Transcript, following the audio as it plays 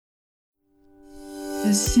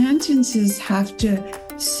The sentences have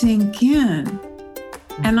to sink in.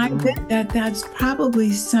 And I bet that that's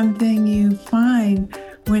probably something you find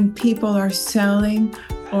when people are selling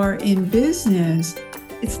or in business.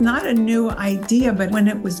 It's not a new idea, but when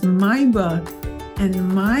it was my book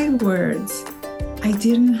and my words, I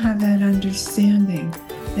didn't have that understanding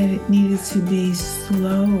that it needed to be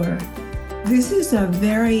slower. This is a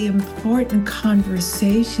very important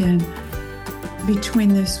conversation between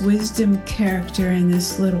this wisdom character and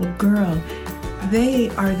this little girl. They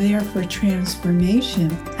are there for transformation,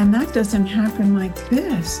 and that doesn't happen like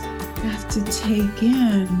this. You have to take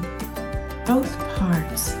in both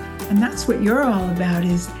parts. And that's what you're all about,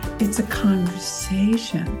 is it's a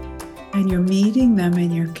conversation. And you're meeting them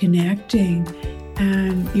and you're connecting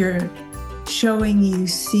and you're showing you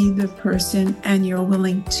see the person and you're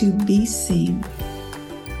willing to be seen.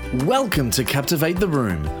 Welcome to Captivate the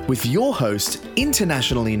Room with your host,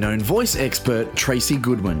 internationally known voice expert Tracy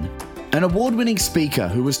Goodwin, an award-winning speaker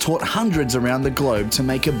who has taught hundreds around the globe to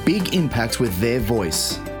make a big impact with their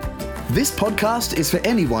voice. This podcast is for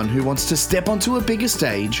anyone who wants to step onto a bigger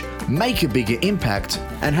stage, make a bigger impact,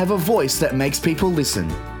 and have a voice that makes people listen.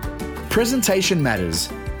 Presentation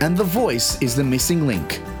matters, and the voice is the missing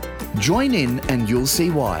link. Join in and you'll see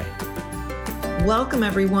why. Welcome,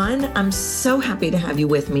 everyone. I'm so happy to have you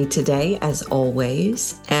with me today, as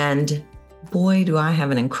always. And boy, do I have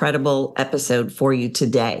an incredible episode for you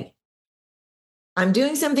today. I'm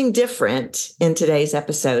doing something different in today's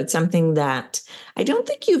episode, something that I don't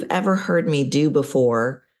think you've ever heard me do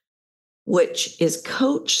before, which is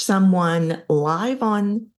coach someone live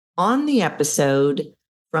on the episode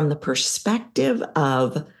from the perspective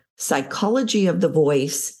of psychology of the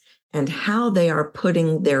voice and how they are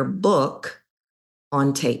putting their book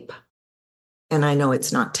on tape. And I know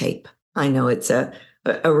it's not tape. I know it's a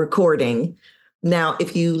recording. Now,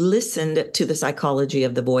 if you listened to the Psychology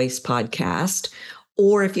of the Voice podcast,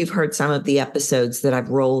 or if you've heard some of the episodes that I've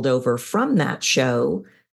rolled over from that show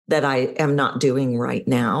that I am not doing right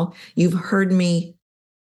now, you've heard me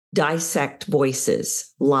dissect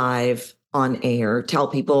voices live on air, tell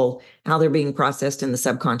people how they're being processed in the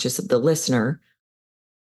subconscious of the listener.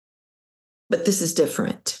 But this is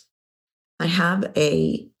different. I have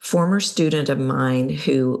a former student of mine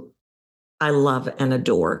who I love and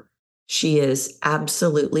adore. She is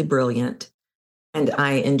absolutely brilliant, and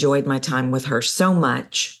I enjoyed my time with her so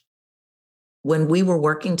much. When we were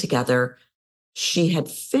working together, she had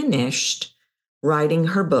finished writing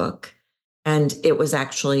her book, and it was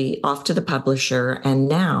actually off to the publisher, and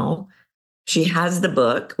now she has the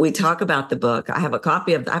book. We talk about the book. I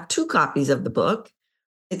have two copies of the book.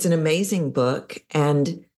 It's an amazing book,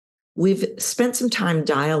 and we've spent some time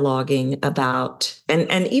dialoguing about,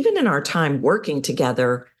 and even in our time working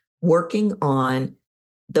together, working on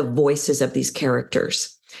the voices of these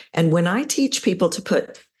characters. And when I teach people to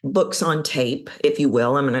put books on tape, if you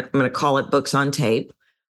will, I'm going to call it books on tape,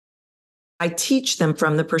 I teach them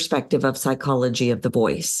from the perspective of psychology of the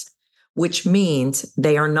voice, which means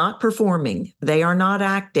they are not performing, they are not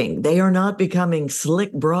acting, they are not becoming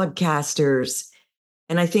slick broadcasters.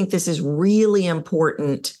 And I think this is really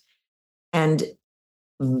important and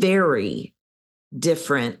very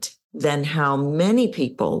different than how many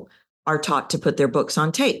people are taught to put their books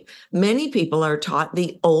on tape. Many people are taught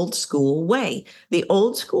the old school way. The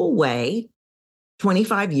old school way,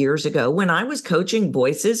 25 years ago, when I was coaching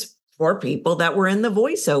voices for people that were in the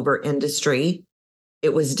voiceover industry,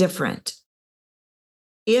 it was different.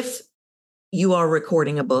 If you are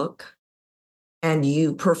recording a book and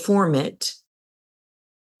you perform it,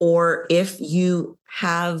 or if you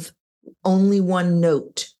have only one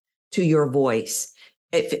note to your voice,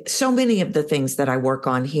 so many of the things that I work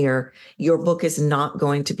on here, your book is not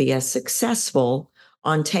going to be as successful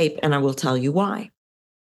on tape, and I will tell you why.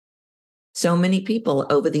 So many people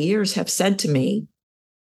over the years have said to me,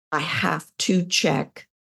 I have to check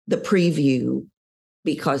the preview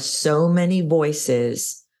because so many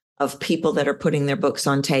voices of people that are putting their books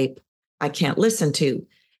on tape, I can't listen to.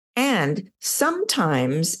 And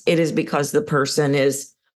sometimes it is because the person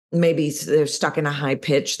is maybe they're stuck in a high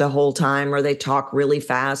pitch the whole time, or they talk really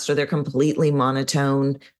fast, or they're completely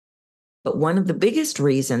monotone. But one of the biggest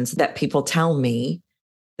reasons that people tell me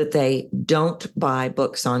that they don't buy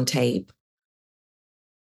books on tape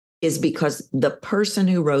is because the person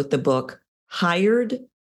who wrote the book hired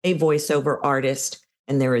a voiceover artist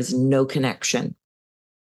and there is no connection.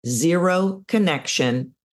 Zero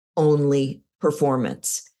connection, only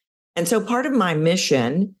performance. And so part of my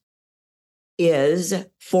mission is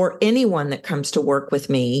for anyone that comes to work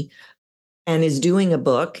with me and is doing a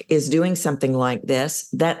book, is doing something like this,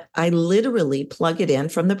 that I literally plug it in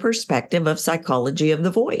from the perspective of psychology of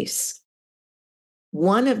the voice.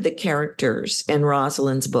 One of the characters in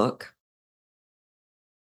Rosalyn's book,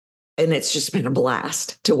 and it's just been a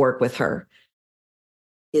blast to work with her,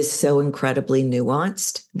 is so incredibly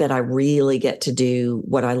nuanced that I really get to do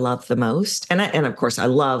what I love the most. And of course, I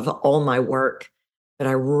love all my work, but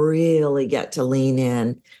I really get to lean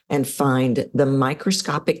in and find the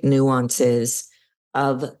microscopic nuances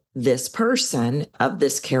of this person, of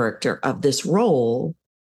this character, of this role,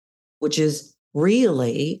 which is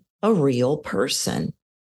really a real person.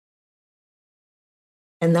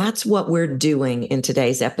 And that's what we're doing in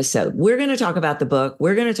today's episode. We're going to talk about the book.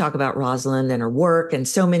 We're going to talk about Rosalyn and her work and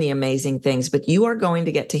so many amazing things, but you are going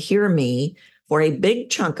to get to hear me for a big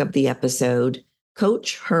chunk of the episode,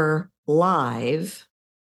 coach her live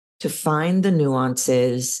to find the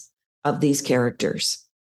nuances of these characters.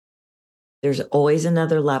 There's always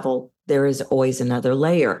another level. There is always another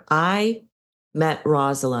layer. I met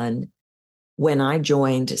Rosalyn when I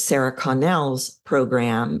joined Sarah Connell's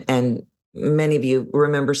program, and many of you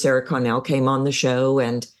remember Sarah Connell came on the show,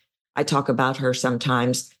 and I talk about her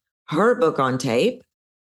sometimes. Her book on tape,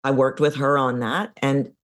 I worked with her on that,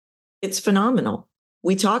 and it's phenomenal.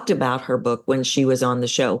 We talked about her book when she was on the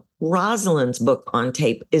show. Rosalyn's book on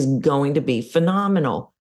tape is going to be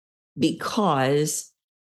phenomenal because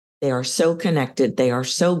they are so connected. They are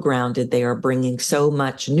so grounded. They are bringing so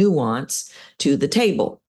much nuance to the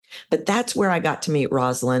table. But that's where I got to meet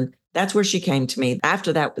Rosalyn. That's where she came to me.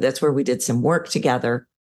 After that, that's where we did some work together.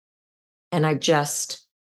 And I just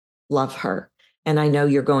love her. And I know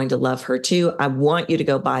you're going to love her too. I want you to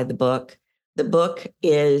go buy the book. The book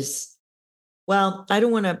is, well, I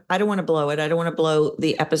don't want to blow it. I don't want to blow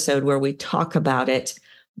the episode where we talk about it,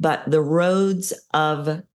 but the roads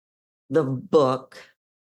of the book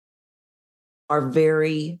are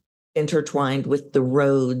very intertwined with the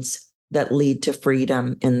roads that lead to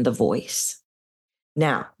freedom in the voice.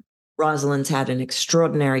 Now, Rosalyn's had an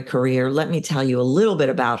extraordinary career. Let me tell you a little bit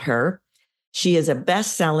about her. She is a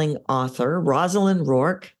best-selling author. Rosalyn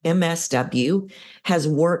Rourke, MSW, has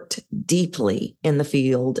worked deeply in the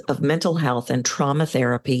field of mental health and trauma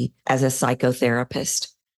therapy as a psychotherapist.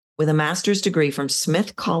 With a master's degree from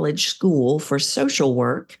Smith College School for Social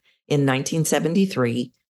Work in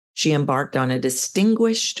 1973, she embarked on a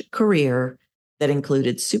distinguished career that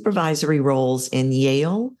included supervisory roles in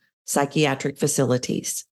Yale psychiatric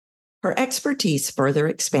facilities. Her expertise further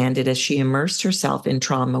expanded as she immersed herself in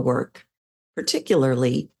trauma work,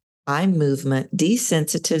 particularly eye movement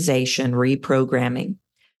desensitization reprogramming.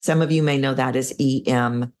 Some of you may know that as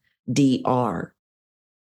EMDR,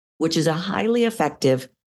 which is a highly effective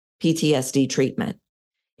PTSD treatment.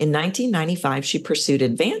 In 1995, she pursued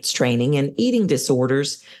advanced training in eating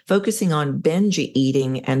disorders, focusing on binge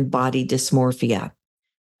eating and body dysmorphia.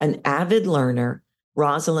 An avid learner,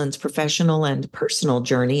 Rosalyn's professional and personal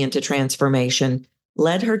journey into transformation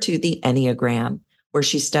led her to the Enneagram, where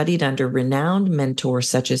she studied under renowned mentors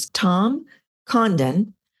such as Tom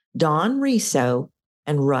Condon, Don Riso,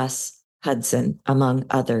 and Russ Hudson, among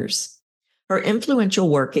others. Her influential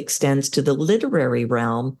work extends to the literary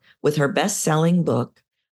realm with her best-selling book,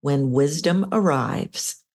 When Wisdom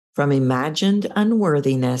Arrives, From Imagined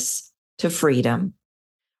Unworthiness to Freedom.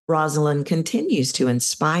 Rosalyn continues to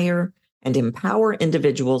inspire and empower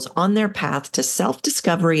individuals on their path to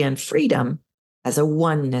self-discovery and freedom as a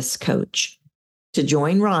oneness coach. To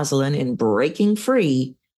join Rosalyn in breaking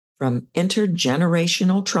free from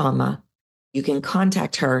intergenerational trauma, you can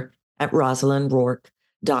contact her at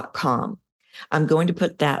rosalynrourke.com. I'm going to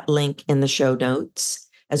put that link in the show notes,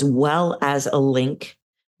 as well as a link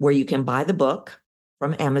where you can buy the book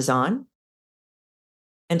from Amazon.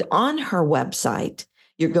 And on her website,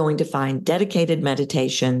 you're going to find dedicated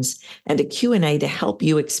meditations and a Q&A to help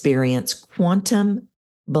you experience quantum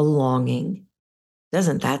belonging.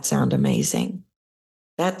 Doesn't that sound amazing?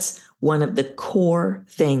 That's one of the core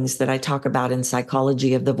things that I talk about in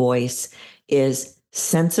psychology of the voice is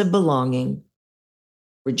sense of belonging,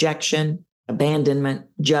 rejection, abandonment,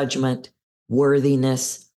 judgment,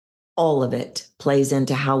 worthiness. All of it plays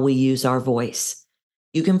into how we use our voice.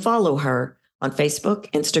 You can follow her on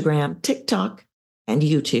Facebook, Instagram, TikTok, and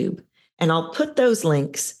YouTube. And I'll put those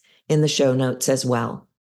links in the show notes as well.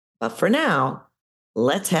 But for now,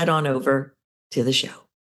 let's head on over to the show.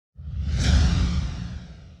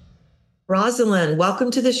 Rosalyn, welcome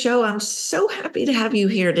to the show. I'm so happy to have you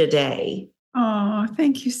here today. Oh,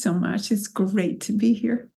 thank you so much. It's great to be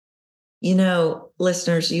here.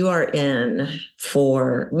 Listeners, you are in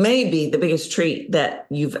for maybe the biggest treat that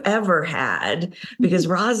you've ever had, because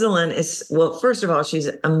Rosalyn is, well, first of all, she's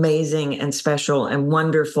amazing and special and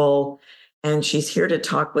wonderful. And she's here to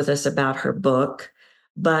talk with us about her book.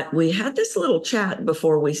 But we had this little chat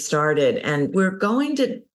before we started, and we're going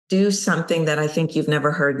to do something that I think you've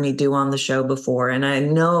never heard me do on the show before. And I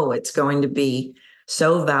know it's going to be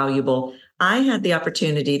so valuable. I had the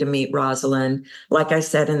opportunity to meet Rosalyn, like I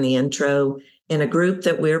said in the intro, in a group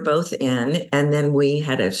that we're both in. And then we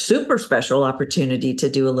had a super special opportunity to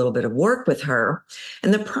do a little bit of work with her.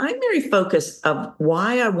 And the primary focus of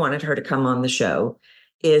why I wanted her to come on the show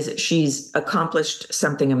is she's accomplished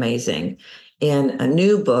something amazing in a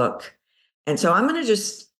new book. And so I'm going to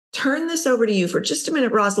just turn this over to you for just a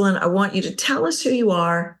minute, Rosalyn. I want you to tell us who you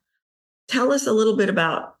are. Tell us a little bit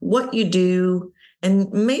about what you do,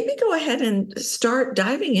 and maybe go ahead and start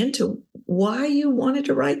diving into why you wanted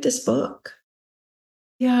to write this book.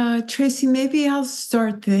 Yeah, Tracy, maybe I'll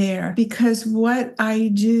start there, because what I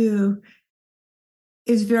do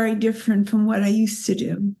is very different from what I used to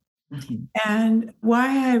do. Mm-hmm. And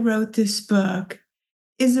why I wrote this book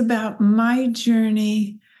is about my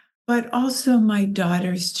journey, but also my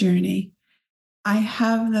daughter's journey. I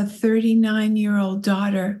have a 39-year-old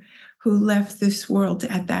daughter who left this world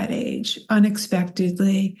at that age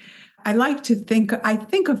unexpectedly. I think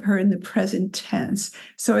of her in the present tense,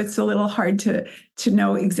 so it's a little hard to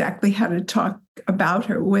know exactly how to talk about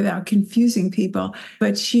her without confusing people.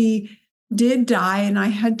 But she did die, and I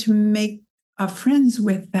had to make friends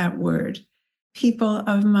with that word. People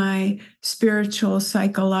of my spiritual,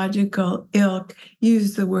 psychological ilk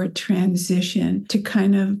use the word transition to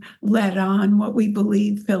kind of let on what we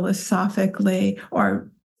believe philosophically, or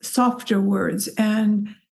softer words.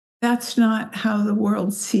 And that's not how the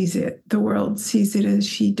world sees it. The world sees it as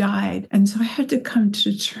she died. And so I had to come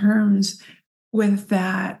to terms with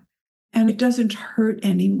that. And it doesn't hurt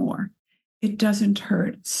anymore. It doesn't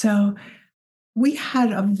hurt. So we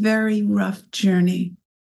had a very rough journey,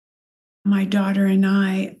 my daughter and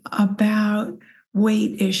I, about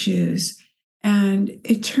weight issues. And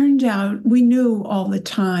it turned out we knew all the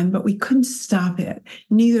time, but we couldn't stop it.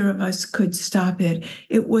 Neither of us could stop it.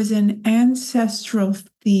 It was an ancestral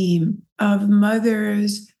theme of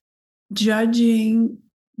mothers judging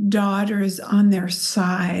daughters on their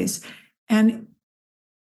size. And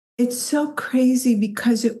it's so crazy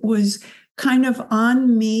because it was kind of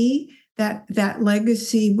on me, that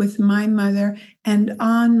legacy with my mother, and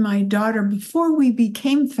on my daughter before we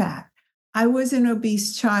became fat. I was an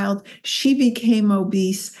obese child. She became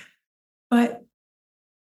obese, but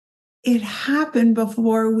it happened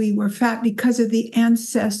before we were fat because of the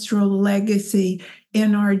ancestral legacy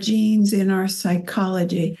in our genes, in our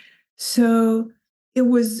psychology. So it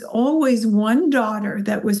was always one daughter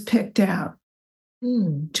that was picked out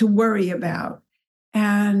to worry about.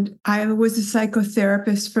 And I was a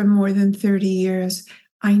psychotherapist for more than 30 years.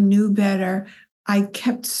 I knew better. I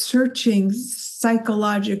kept searching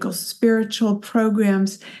psychological, spiritual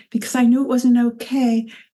programs because I knew it wasn't okay,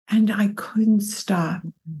 and I couldn't stop.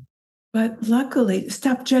 But luckily,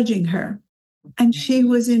 stop judging her. And she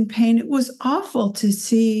was in pain. It was awful to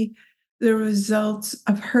see the results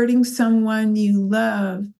of hurting someone you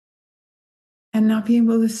love and not being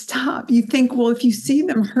able to stop. You think, well, if you see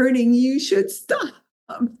them hurting, you should stop.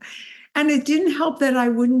 And it didn't help that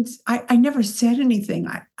I never said anything.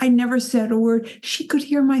 I never said a word. She could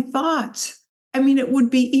hear my thoughts. I mean, it would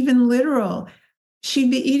be even literal.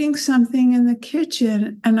 She'd be eating something in the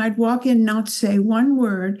kitchen, and I'd walk in, not say one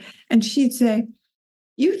word, and she'd say,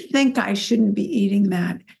 "You think I shouldn't be eating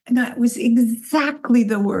that?" And that was exactly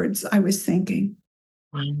the words I was thinking.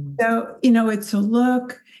 Mm-hmm. So, it's a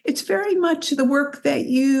look. It's very much the work that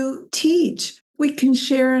you teach. We can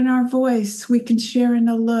share in our voice. We can share in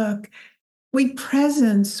a look. We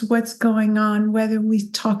presence what's going on, whether we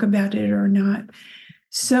talk about it or not.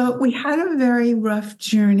 So we had a very rough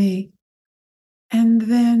journey. And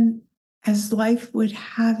then, as life would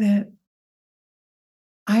have it,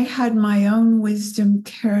 I had my own wisdom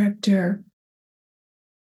character.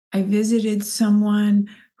 I visited someone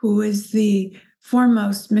who is the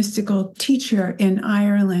foremost mystical teacher in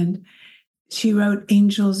Ireland. She wrote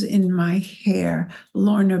Angels in My Hair,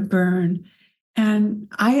 Lorna Byrne. And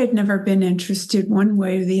I had never been interested one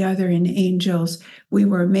way or the other in angels. We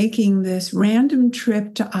were making this random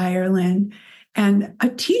trip to Ireland, and a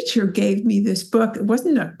teacher gave me this book. It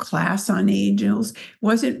wasn't a class on angels, it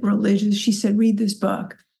wasn't religious. She said, "Read this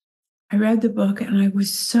book." I read the book, and I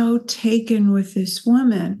was so taken with this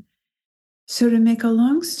woman. So to make a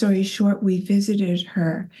long story short, we visited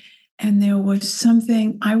her. And there was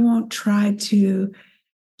something, I won't try to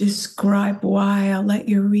describe why. I'll let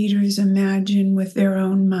your readers imagine with their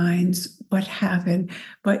own minds what happened.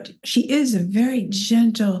 But she is a very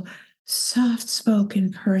gentle,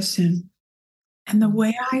 soft-spoken person. And the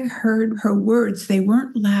way I heard her words, they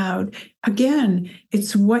weren't loud. Again,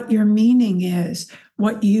 it's what your meaning is,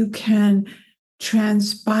 what you can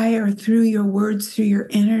transpire through your words, through your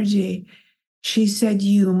energy. She said,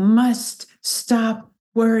 you must stop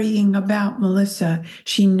worrying about Melissa.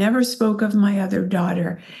 She never spoke of my other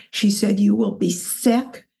daughter. She said, you will be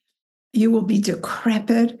sick. You will be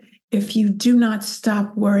decrepit if you do not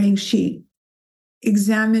stop worrying. She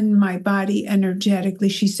examined my body energetically.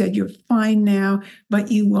 She said, you're fine now,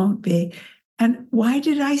 but you won't be. And why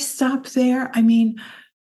did I stop there? I mean,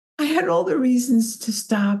 I had all the reasons to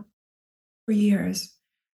stop for years,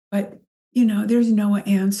 but there's no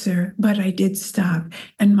answer, but I did stop.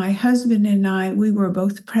 And my husband and I, we were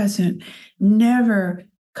both present, never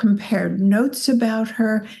compared notes about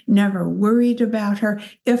her, never worried about her.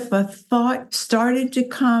 If a thought started to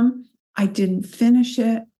come, I didn't finish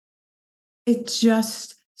it. It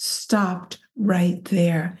just stopped right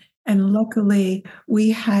there. And luckily,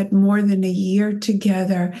 we had more than a year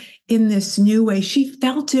together in this new way. She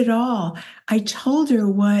felt it all. I told her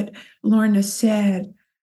what Lorna said,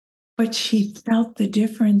 but she felt the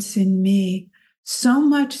difference in me. So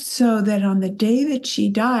much so that on the day that she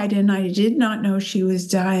died, and I did not know she was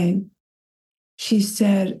dying, she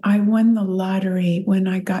said, I won the lottery when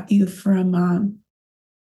I got you for a mom.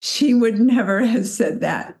 She would never have said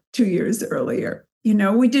that 2 years earlier.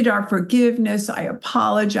 We did our forgiveness. I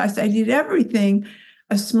apologized. I did everything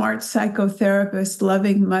a smart psychotherapist,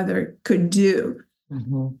 loving mother could do.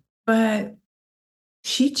 Mm-hmm. But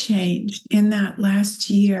she changed in that last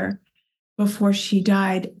year before she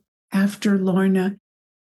died, after Lorna.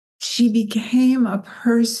 She became a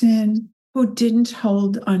person who didn't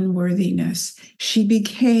hold unworthiness. She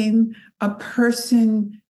became a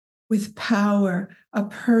person with power, a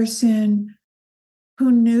person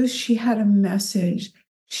who knew she had a message.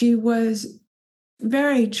 She was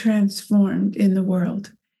very transformed in the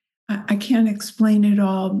world. I can't explain it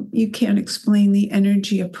all. You can't explain the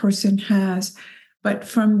energy a person has, but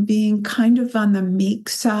from being kind of on the meek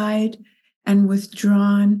side and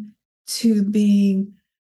withdrawn to being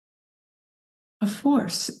a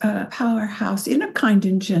force, a powerhouse in a kind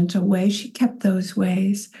and gentle way. She kept those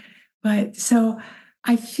ways. But so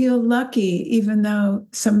I feel lucky, even though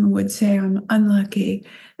someone would say I'm unlucky,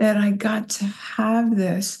 that I got to have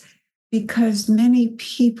this, because many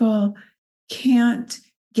people can't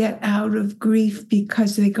get out of grief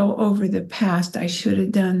because they go over the past. I should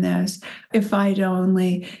have done this. If I'd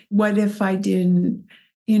only, what if I didn't?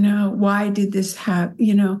 Why did this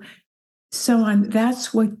happen? So on.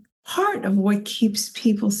 That's what part of what keeps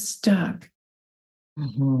people stuck.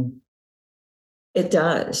 Mm-hmm. It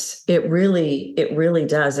does. It really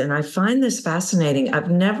does. And I find this fascinating. I've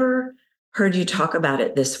never heard you talk about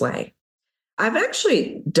it this way. I've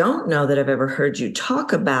actually don't know that I've ever heard you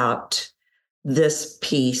talk about this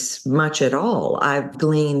piece much at all. I've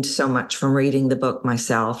gleaned so much from reading the book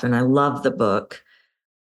myself, and I love the book.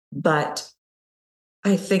 But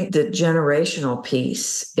I think the generational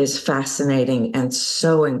piece is fascinating and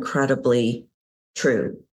so incredibly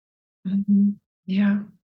true. Mm-hmm. Yeah.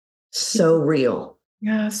 So real.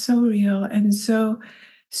 Yeah, so real. And so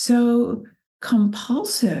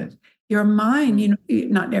compulsive. Your mind,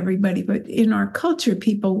 not everybody, but in our culture,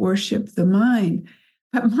 people worship the mind.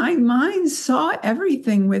 But my mind saw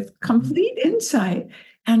everything with complete insight,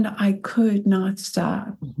 and I could not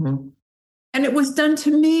stop. Mm-hmm. And it was done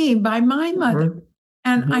to me by my mother. Mm-hmm.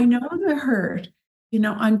 And mm-hmm. I know the hurt,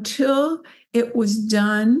 until it was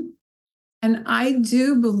done. And I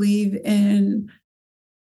do believe in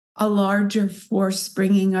a larger force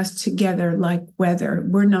bringing us together, like weather.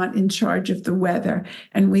 We're not in charge of the weather,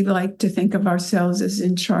 and we like to think of ourselves as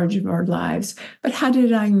in charge of our lives. But how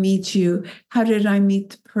did I meet you? How did I meet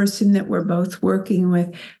the person that we're both working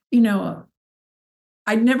with?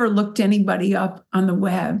 I'd never looked anybody up on the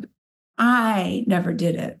web. I never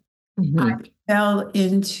did it. Mm-hmm. I fell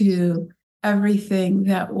into everything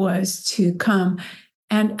that was to come.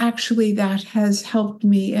 And actually, that has helped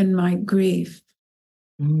me in my grief.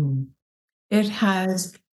 Mm. It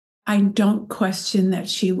has. I don't question that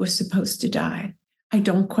she was supposed to die. I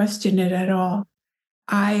don't question it at all.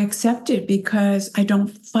 I accept it because I don't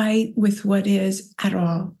fight with what is at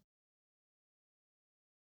all.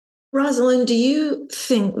 Rosalyn, do you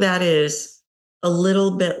think that is a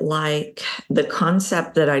little bit like the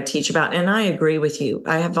concept that I teach about? And I agree with you.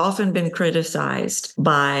 I have often been criticized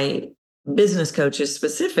by business coaches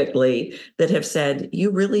specifically that have said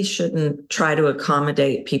you really shouldn't try to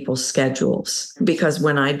accommodate people's schedules, because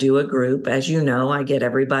when I do a group, as you know, I get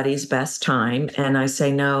everybody's best time and I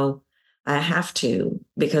say, no, I have to,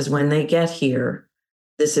 because when they get here,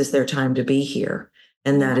 this is their time to be here.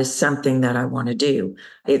 And that is something that I want to do.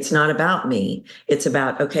 It's not about me. It's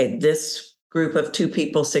about, okay, this group of 2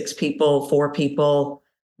 people, 6 people, 4 people,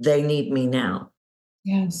 they need me now.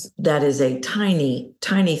 Yes. That is a tiny,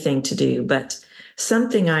 tiny thing to do, but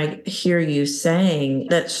something I hear you saying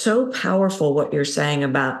that's so powerful, what you're saying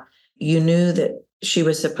about you knew that she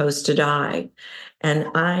was supposed to die. And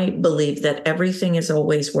I believe that everything is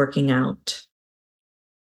always working out,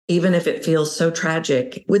 even if it feels so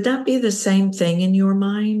tragic. Would that be the same thing in your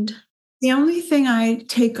mind? The only thing I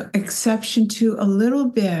take exception to a little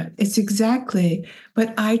bit, it's exactly,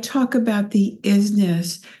 but I talk about the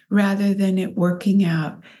isness rather than it working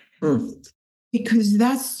out. Because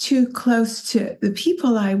that's too close to the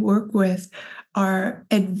people I work with are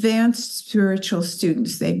advanced spiritual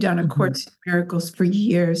students. They've done A Course in Miracles for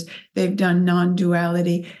years. They've done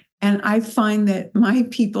non-duality. And I find that my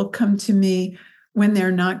people come to me when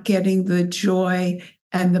they're not getting the joy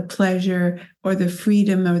and the pleasure or the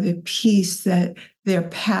freedom or the peace that their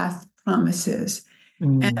path promises.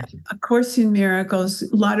 And A Course in Miracles,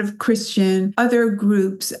 a lot of Christian, other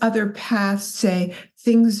groups, other paths say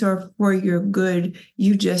things are for your good.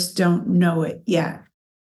 You just don't know it yet.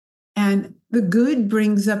 And the good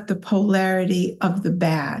brings up the polarity of the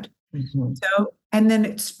bad. So, and then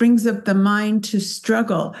it brings up the mind to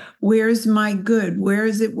struggle. Where's my good? Where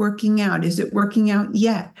is it working out? Is it working out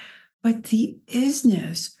yet? But the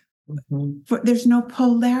isness, there's no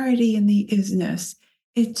polarity in the isness.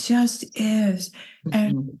 It just is.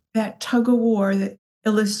 And that tug of war, that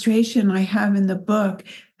illustration I have in the book,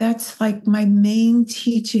 that's like my main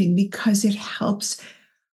teaching, because it helps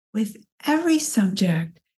with every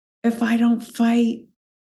subject. If I don't fight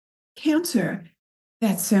cancer,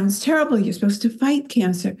 that sounds terrible. You're supposed to fight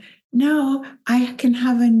cancer. No, I can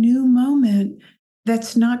have a new moment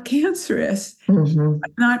that's not cancerous. I'm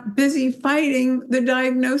not busy fighting the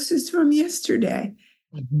diagnosis from yesterday.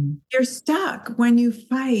 You're stuck when you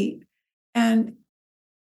fight. And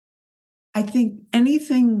I think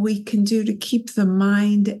anything we can do to keep the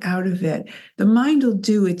mind out of it, the mind will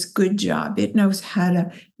do its good job. It knows how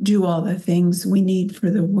to do all the things we need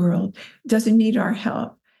for the world. It doesn't need our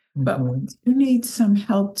help, but we do need some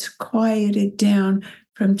help to quiet it down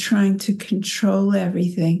from trying to control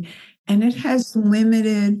everything. And it has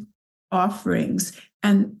limited offerings.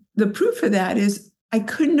 And the proof of that is I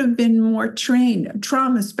couldn't have been more trained, a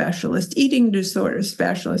trauma specialist, eating disorder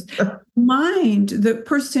specialist, mind, the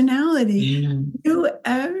personality, knew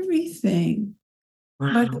everything.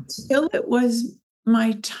 But until it was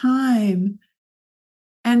my time.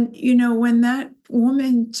 And, you know, when that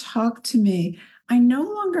woman talked to me, I no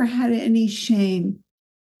longer had any shame.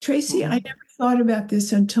 Tracy, I never thought about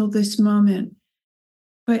this until this moment,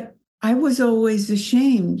 but I was always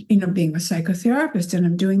ashamed, you know, being a psychotherapist, and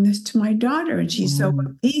I'm doing this to my daughter, and she's so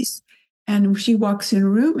at peace. And she walks in a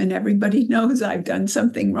room and everybody knows I've done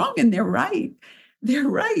something wrong, and they're right. They're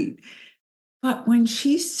right. But when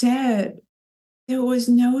she said there was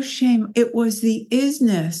no shame, it was the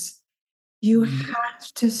isness. You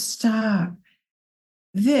have to stop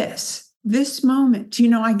this moment. You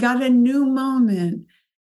know, I got a new moment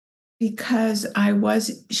because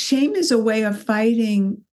shame is a way of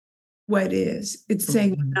fighting what is. It's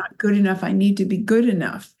saying I'm not good enough. I need to be good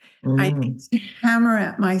enough. I need to hammer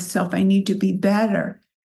at myself. I need to be better.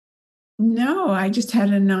 No, I just had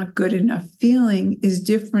a not good enough feeling is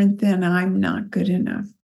different than I'm not good enough.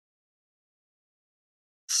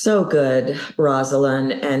 So good,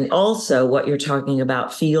 Rosalyn. And also what you're talking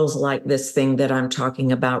about feels like this thing that I'm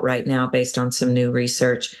talking about right now based on some new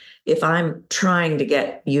research. If I'm trying to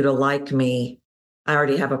get you to like me, I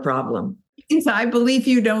already have a problem. Yes, I believe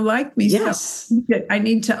you don't like me. Yes. So I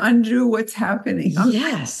need to undo what's happening.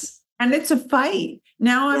 Yes. And it's a fight.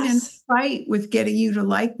 Now I'm in a fight with getting you to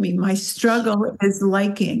like me. My struggle is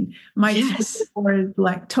liking. My struggle is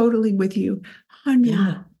like totally with you.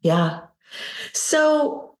 100. Yeah.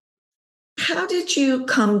 So how did you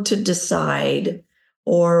come to decide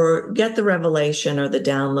or get the revelation or the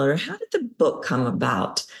download, or how did the book come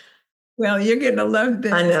about? Well, you're going to love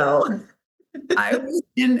this. I know. I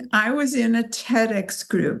was in a TEDx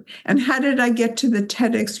group. And how did I get to the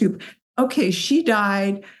TEDx group? Okay, she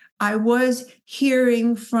died. I was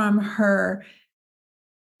hearing from her.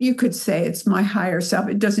 You could say it's my higher self.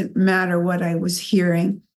 It doesn't matter what I was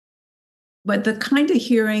hearing. But the kind of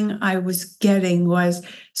hearing I was getting was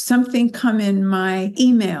something come in my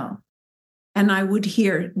email. and I would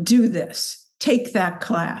hear, do this, take that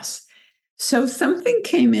class. So something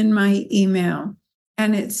came in my email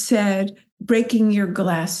and it said, breaking your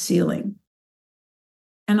glass ceiling.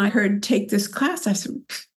 And I heard, take this class. I said,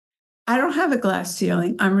 I don't have a glass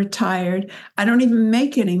ceiling. I'm retired. I don't even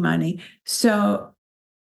make any money. So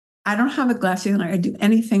I don't have a glass ceiling. I do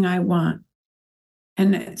anything I want.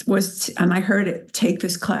 And I heard it, take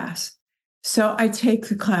this class. So I take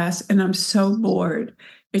the class and I'm so bored.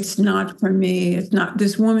 It's not for me. It's not.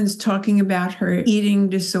 This woman's talking about her eating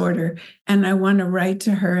disorder. And I want to write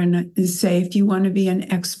to her and say, if you want to be an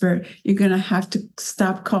expert, you're going to have to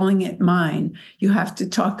stop calling it mine. You have to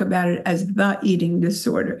talk about it as the eating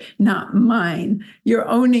disorder, not mine. You're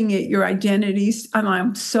owning it, your identities. And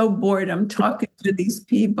I'm so bored. I'm talking to these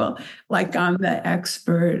people like I'm the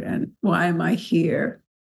expert. And why am I here?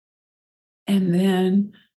 And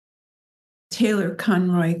then Taylor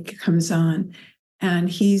Conroy comes on.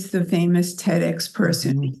 And he's the famous TEDx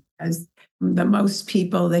person. Mm-hmm. He has the most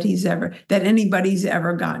people that anybody's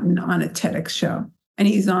ever gotten on a TEDx show. And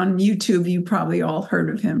he's on YouTube. You probably all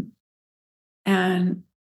heard of him. And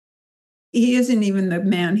he isn't even the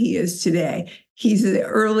man he is today. He's the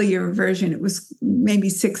earlier version. It was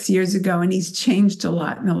maybe 6 years ago, and he's changed a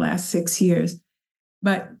lot in the last 6 years.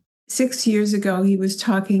 But 6 years ago, he was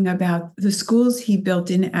talking about the schools he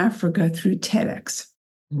built in Africa through TEDx.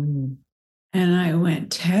 Mm-hmm. And I went,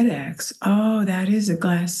 TEDx, oh, that is a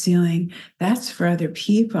glass ceiling. That's for other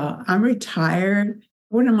people. I'm retired.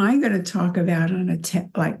 What am I going to talk about on a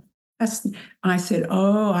that's? I said,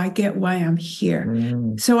 oh, I get why I'm here.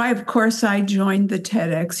 Mm-hmm. So of course, I joined the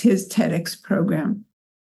his TEDx program.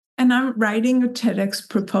 And I'm writing a TEDx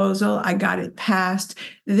proposal. I got it passed.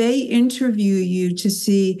 They interview you to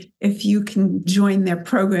see if you can join their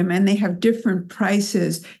program. And they have different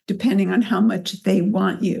prices depending on how much they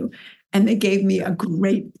want you. And they gave me I got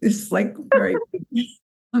this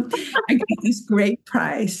great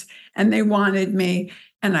price, and they wanted me.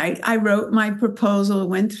 And I wrote my proposal,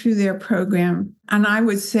 went through their program. And I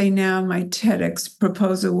would say now my TEDx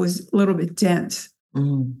proposal was a little bit dense.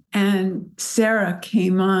 Mm-hmm. And Sarah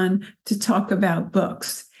came on to talk about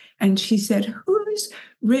books. And she said, who's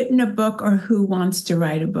written a book or who wants to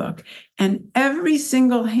write a book? And every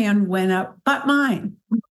single hand went up, but mine.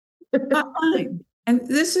 But mine. And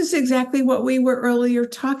this is exactly what we were earlier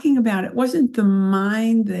talking about. It wasn't the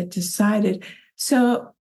mind that decided.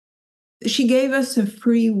 So she gave us a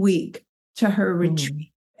free week to her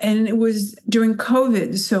retreat. And it was during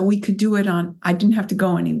COVID, so we could do it I didn't have to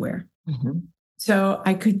go anywhere. Mm-hmm. So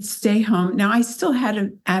I could stay home. Now, I still had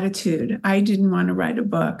an attitude. I didn't want to write a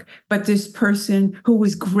book. But this person who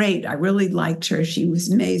was great, I really liked her. She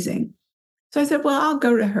was amazing. So I said, well, I'll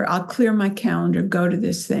go to her. I'll clear my calendar, go to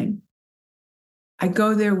this thing. I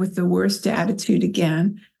go there with the worst attitude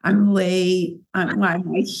again. I'm late. Why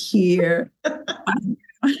am I here?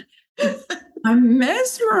 I'm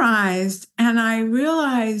mesmerized. And I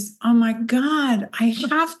realize, oh my God, I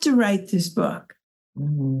have to write this book.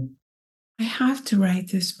 Mm-hmm. I have to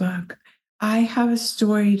write this book. I have a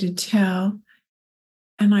story to tell,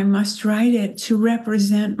 and I must write it to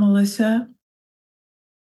represent Melissa.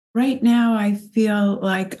 Right now, I feel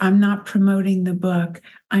like I'm not promoting the book.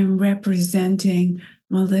 I'm representing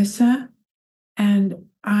Melissa, and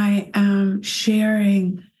I am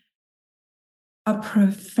sharing a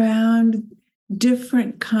profound,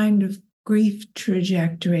 different kind of grief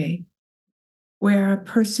trajectory where a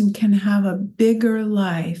person can have a bigger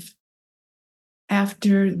life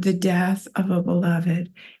after the death of a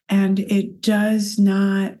beloved. And it does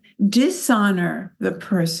not dishonor the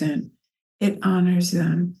person, it honors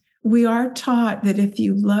them. We are taught that if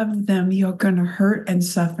you love them, you're going to hurt and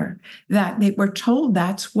suffer. We're told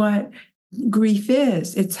that's what grief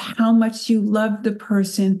is. It's how much you love the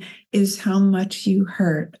person is how much you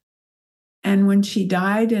hurt. And when she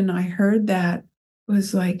died and I heard that, it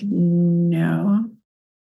was like, no,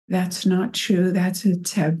 that's not true. That's a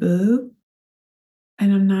taboo.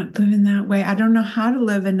 And I'm not living that way. I don't know how to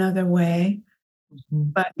live another way.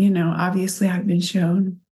 Mm-hmm. But, obviously I've been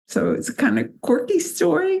shown. So it's a kind of quirky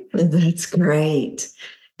story. That's great.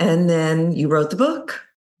 And then you wrote the book.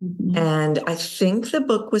 Mm-hmm. And I think the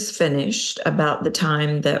book was finished about the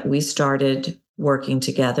time that we started working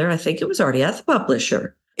together. I think it was already at the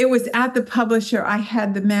publisher. It was at the publisher. I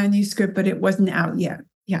had the manuscript, but it wasn't out yet.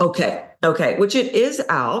 Yeah. Okay. Which it is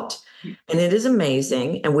out, and it is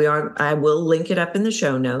amazing. And I will link it up in the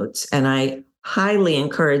show notes. And I highly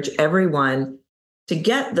encourage everyone to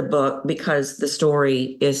get the book because the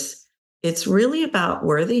story it's really about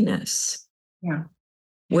worthiness. Yeah.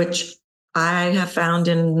 Which I have found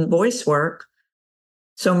in voice work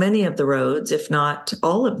so many of the roads, if not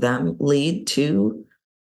all of them, lead to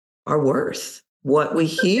our worth. What we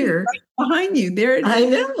hear right behind you. There it is. I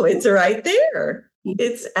know, it's right there.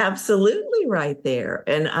 It's absolutely right there.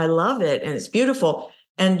 And I love it. And it's beautiful.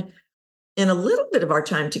 And in a little bit of our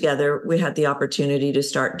time together, we had the opportunity to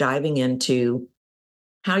start diving into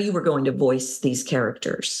how you were going to voice these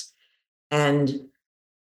characters. And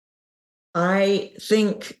I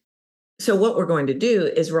think, so what we're going to do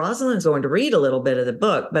is Rosalyn's going to read a little bit of the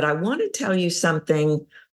book, but I want to tell you something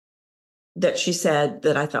that she said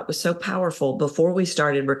that I thought was so powerful before we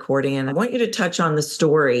started recording. And I want you to touch on the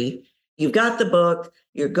story. You've got the book,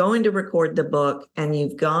 you're going to record the book, and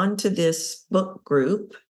you've gone to this book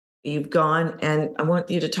group. You've gone, and I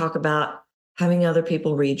want you to talk about having other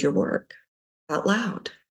people read your work out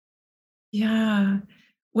loud. Yeah.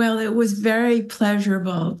 Well, it was very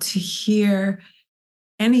pleasurable to hear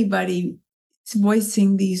anybody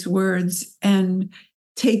voicing these words and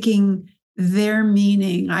taking their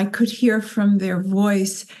meaning. I could hear from their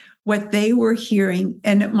voice what they were hearing,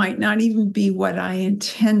 and it might not even be what I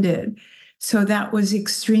intended. So that was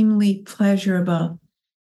extremely pleasurable.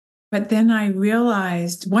 But then I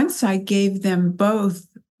realized once I gave them both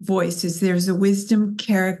voices, there's a wisdom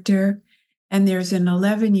character and there's an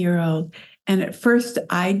 11-year-old. And at first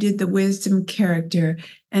I did the wisdom character,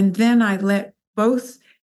 and then I let both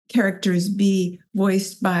characters be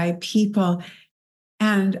voiced by people.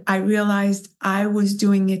 And I realized I was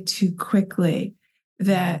doing it too quickly,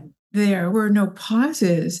 that there were no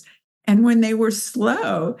pauses. And when they were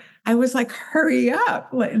slow, I was like, hurry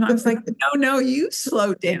up. And I was like, no, you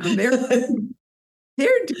slow down. They're doing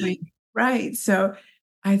it right. So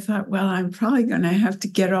I thought, well, I'm probably going to have to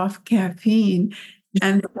get off caffeine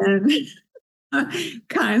and then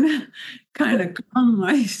kind of calm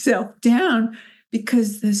myself down,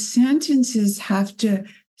 because the sentences have to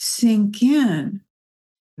sink in.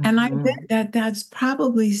 And I bet that that's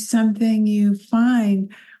probably something you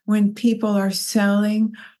find when people are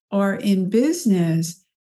selling or in business.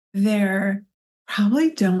 They're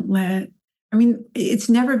probably don't let, I mean, it's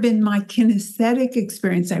never been my kinesthetic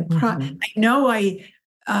experience. I know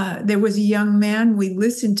there was a young man, we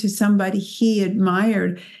listened to somebody he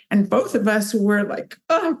admired, and both of us were like,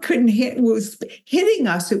 oh, couldn't hit, it was hitting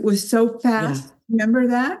us. It was so fast. Yeah. Remember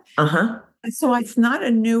that? So it's not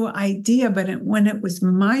a new idea, but when it was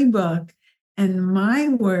my book and my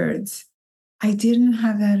words, I didn't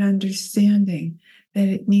have that understanding that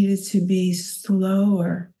it needed to be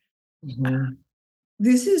slower.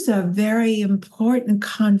 This is a very important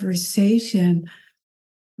conversation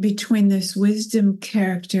between this wisdom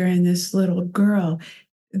character and this little girl.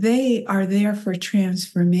 They are there for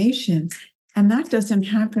transformation, and that doesn't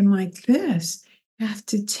happen like this. You have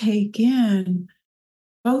to take in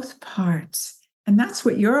both parts. And that's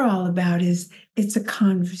what you're all about, is it's a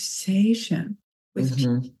conversation with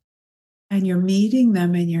people, and you're meeting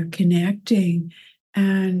them and you're connecting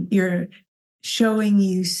and you're showing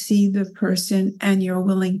you see the person and you're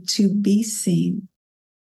willing to be seen.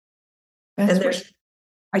 That's what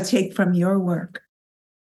I take from your work.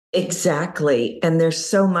 Exactly. And there's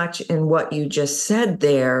so much in what you just said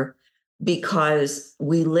there, because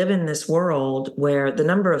we live in this world where the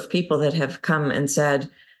number of people that have come and said,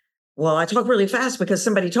 well, I talk really fast because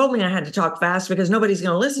somebody told me I had to talk fast because nobody's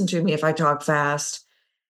going to listen to me if I talk fast.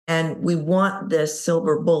 And we want this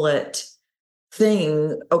silver bullet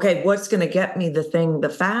thing. Okay, what's going to get me the thing the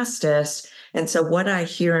fastest? And so what I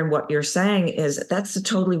hear and what you're saying is that's a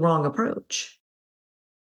totally wrong approach,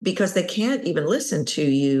 because they can't even listen to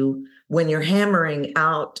you when you're hammering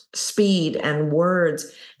out speed and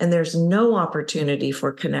words, and there's no opportunity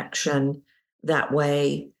for connection that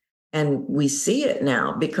way. And we see it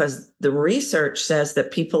now because the research says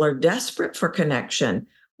that people are desperate for connection.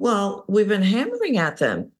 Well, we've been hammering at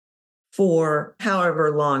them for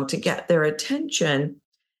however long to get their attention.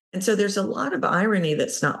 And so there's a lot of irony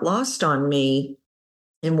that's not lost on me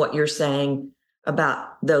in what you're saying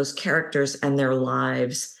about those characters and their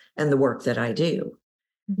lives and the work that I do.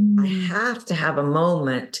 I have to have a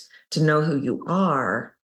moment to know who you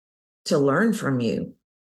are, to learn from you.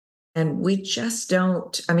 And we just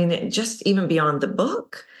don't, I mean, just even beyond the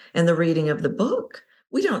book and the reading of the book,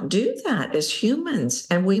 we don't do that as humans,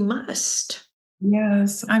 and we must.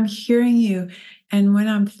 Yes, I'm hearing you. And when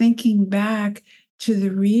I'm thinking back to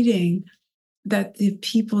the reading that the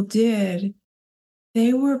people did,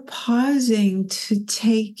 they were pausing to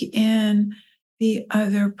take in the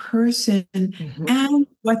other person and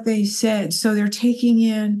what they said. So they're taking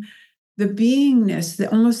in the beingness,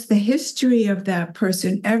 almost the history of that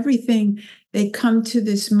person, everything they come to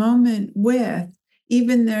this moment with,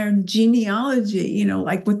 even their genealogy,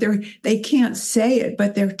 like they can't say it,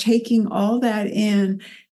 but they're taking all that in.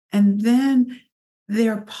 And then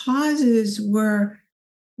their pauses were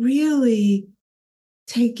really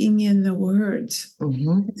taking in the words.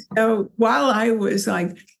 Mm-hmm. So while I was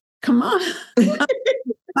like, come on,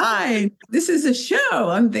 hi, this is a show.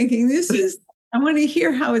 I'm thinking I want to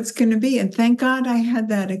hear how it's going to be. And thank God I had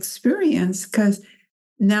that experience, because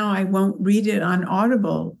now I won't read it on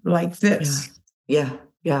Audible like this. Yeah.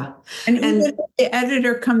 And even if the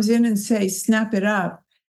editor comes in and says, snap it up,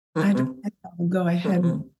 I don't go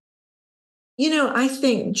ahead. I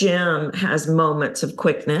think Jim has moments of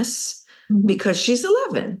quickness because she's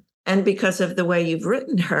 11, and because of the way you've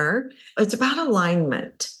written her. It's about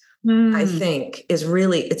alignment. I think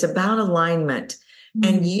it's about alignment.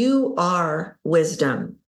 And you are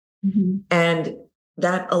wisdom. And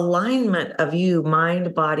that alignment of you,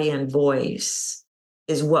 mind, body, and voice,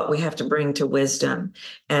 is what we have to bring to wisdom.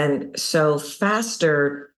 And so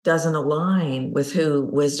faster doesn't align with who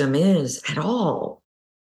wisdom is at all.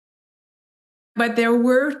 But there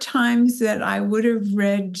were times that I would have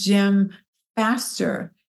read Jim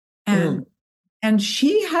faster, and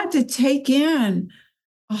she had to take in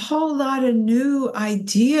a whole lot of new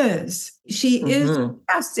ideas. She is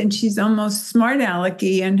fast, and she's almost smart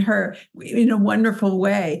alecky in a wonderful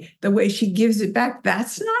way. The way she gives it back,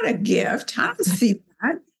 that's not a gift. I don't see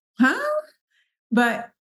that. Huh?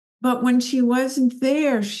 But when she wasn't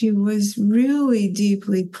there, she was really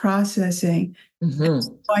deeply processing.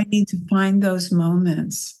 So I need to find those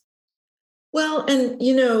moments. Well, and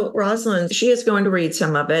Rosalyn, she is going to read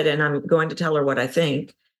some of it, and I'm going to tell her what I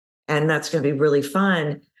think. And that's going to be really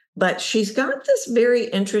fun. But she's got this very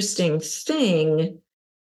interesting thing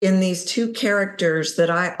in these two characters that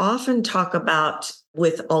I often talk about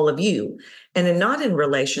with all of you, and not in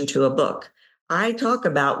relation to a book. I talk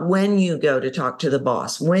about when you go to talk to the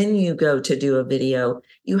boss, when you go to do a video,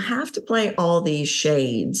 you have to play all these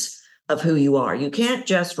shades of who you are. You can't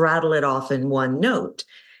just rattle it off in one note.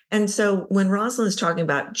 And so when Rosalyn's talking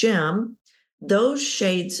about Jim, those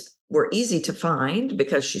shades were easy to find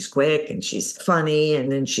because she's quick and she's funny,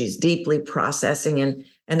 and then she's deeply processing,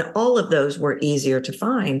 and all of those were easier to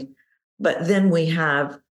find. But then we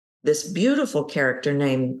have this beautiful character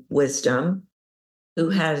named Wisdom, who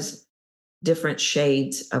has different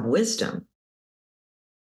shades of wisdom.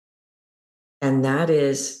 And that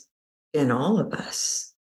is in all of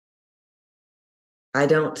us. I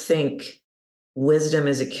don't think Wisdom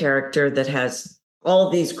is a character that has all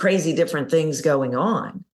these crazy different things going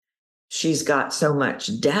on. She's got so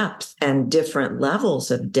much depth and different levels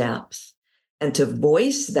of depth. And to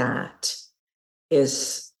voice that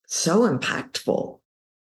is so impactful,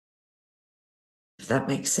 if that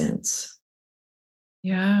makes sense.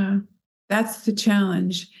 Yeah, that's the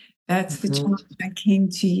challenge. That's the challenge I came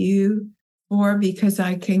to you for, because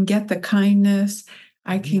I can get the kindness,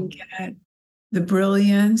 I can get the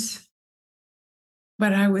brilliance.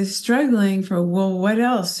 But I was struggling for, well, what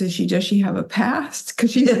else? Does she have a past?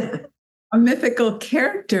 Because she's a mythical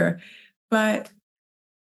character. But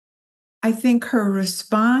I think her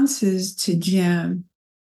responses to Jim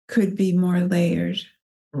could be more layered.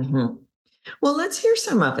 Well, let's hear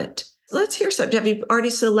some of it. Let's hear some. Have you already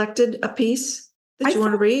selected a piece that you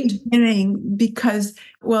want to read? Because,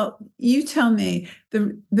 well, you tell me.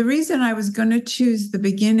 The reason I was going to choose the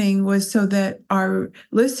beginning was so that our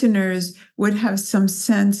listeners would have some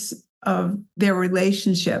sense of their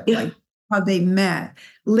relationship, like how they met.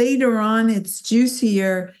 Later on, it's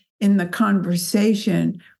juicier in the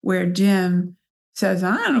conversation where Jim says,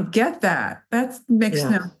 I don't get that. That makes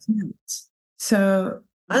no sense. So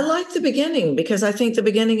I like the beginning, because I think the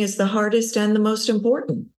beginning is the hardest and the most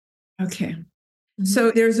important. Okay.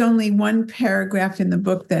 So there's only one paragraph in the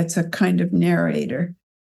book that's a kind of narrator.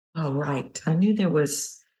 Oh, right. I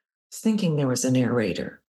was thinking there was a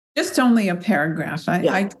narrator. Just only a paragraph.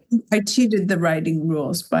 I cheated the writing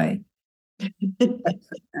rules by.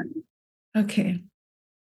 Okay.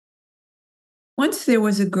 Once there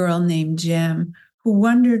was a girl named Jem who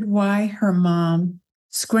wondered why her mom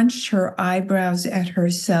scrunched her eyebrows at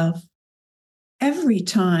herself every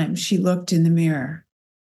time she looked in the mirror.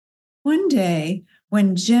 One day,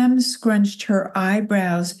 when Jem scrunched her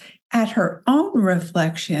eyebrows at her own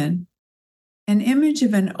reflection, an image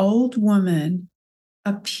of an old woman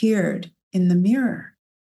appeared in the mirror.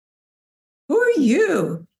 Who are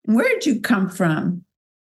you? And where did you come from?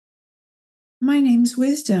 My name's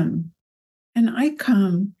Wisdom, and I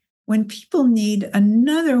come when people need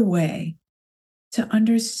another way to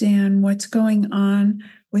understand what's going on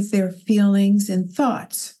with their feelings and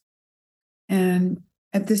thoughts. And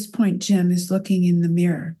at this point, Jem is looking in the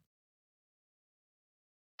mirror.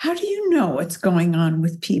 How do you know what's going on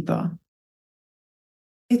with people?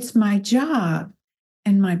 It's my job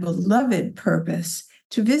and my beloved purpose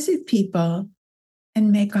to visit people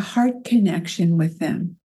and make a heart connection with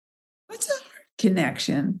them. What's a heart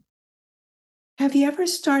connection? Have you ever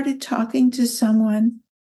started talking to someone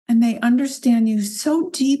and they understand you so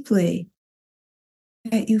deeply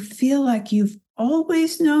that you feel like you've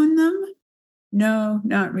always known them? No,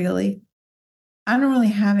 not really. I don't really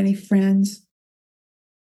have any friends.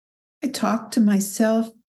 I talk to myself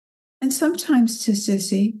and sometimes to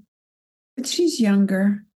Sissy, but she's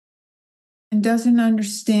younger and doesn't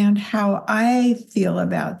understand how I feel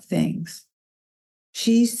about things.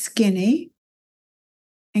 She's skinny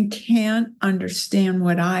and can't understand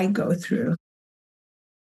what I go through.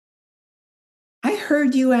 I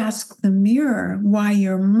heard you ask the mirror why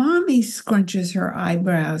your mommy scrunches her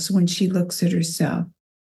eyebrows when she looks at herself.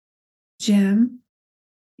 Jem,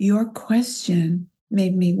 your question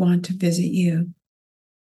made me want to visit you.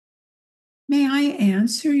 May I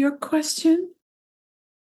answer your question?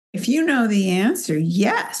 If you know the answer,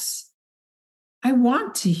 yes. I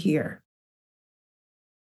want to hear.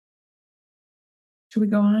 Should we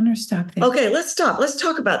go on or stop there? Okay, let's stop. Let's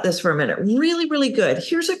talk about this for a minute. Really, really good.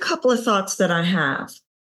 Here's a couple of thoughts that I have.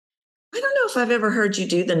 I don't know if I've ever heard you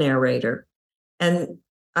do the narrator, and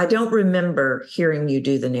I don't remember hearing you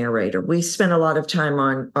do the narrator. We spent a lot of time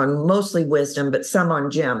on mostly wisdom, but some on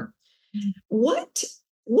Jem. What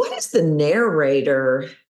is the narrator?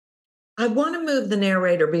 I want to move the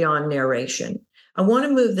narrator beyond narration. I want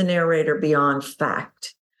to move the narrator beyond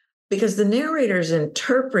fact, because the narrator is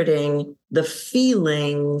interpreting the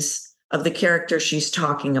feelings of the character she's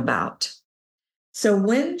talking about. So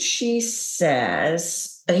when she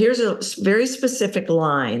says, here's a very specific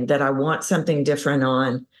line that I want something different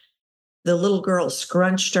on. The little girl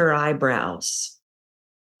scrunched her eyebrows.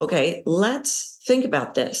 Okay, let's think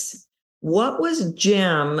about this. What was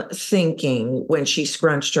Jem thinking when she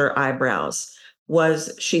scrunched her eyebrows?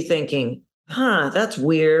 Was she thinking, that's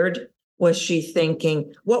weird? Was she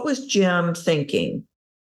thinking, what was Jem thinking?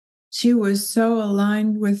 She was so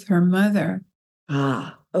aligned with her mother.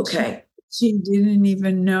 Okay. She didn't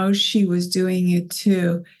even know she was doing it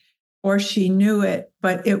too, or she knew it,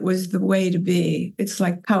 but it was the way to be. It's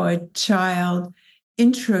like how a child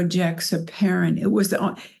introjects a parent. It was,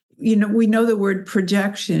 we know the word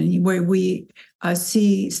projection, where we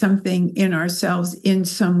see something in ourselves in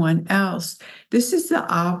someone else. This is the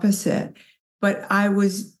opposite. But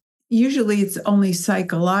usually it's only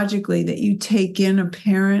psychologically that you take in a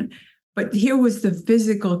parent. But here was the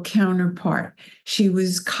physical counterpart. She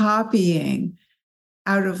was copying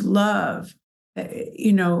out of love.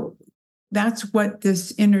 That's what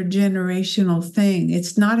this intergenerational thing.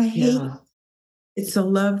 It's not a hate. It's a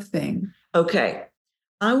love thing. Okay.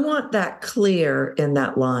 I want that clear in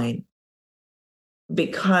that line,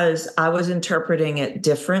 because I was interpreting it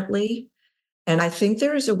differently. And I think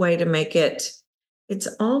there is a way to make it, it's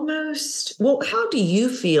almost, well, how do you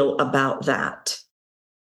feel about that?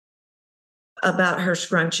 About her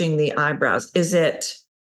scrunching the eyebrows? Is it?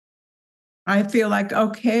 I feel like,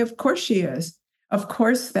 okay, of course she is. Of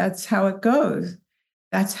course, that's how it goes.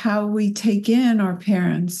 That's how we take in our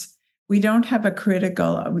parents. We don't have a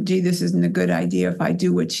critical, gee, this isn't a good idea if I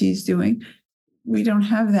do what she's doing. We don't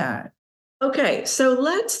have that. Okay, so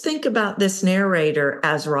let's think about this narrator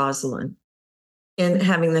as Rosalyn in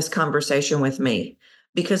having this conversation with me,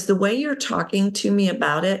 because the way you're talking to me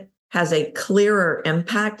about it has a clearer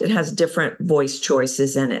impact. It has different voice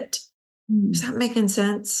choices in it. Is that making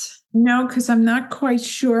sense? No, because I'm not quite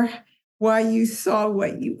sure why you saw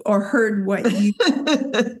what you or heard what you.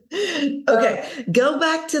 Okay, go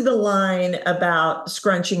back to the line about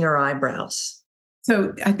scrunching her eyebrows.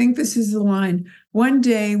 So I think this is the line. One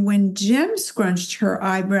day when Jem scrunched her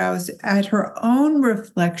eyebrows at her own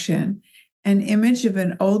reflection, an image of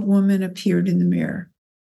an old woman appeared in the mirror.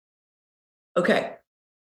 Okay.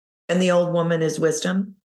 And the old woman is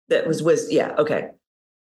wisdom? That was wisdom. Yeah, okay.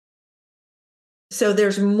 So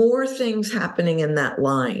there's more things happening in that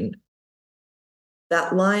line.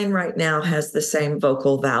 That line right now has the same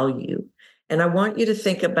vocal value. And I want you to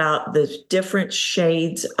think about the different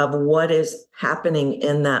shades of what is happening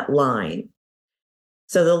in that line.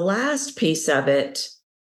 So the last piece of it,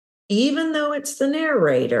 even though it's the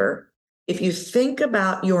narrator, if you think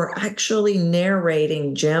about you're actually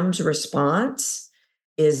narrating Jem's response,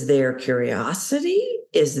 is there curiosity?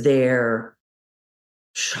 Is there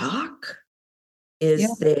shock?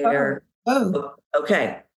 Is there? Oh.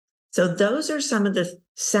 Okay. So those are some of the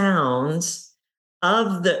sounds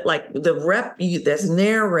of this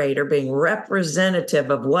narrator being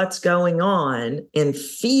representative of what's going on in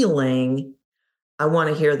feeling I want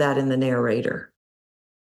to hear that in the narrator.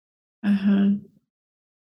 Uh-huh.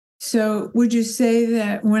 So would you say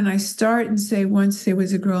that when I start and say once there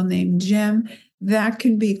was a girl named Jim, that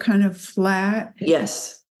can be kind of flat?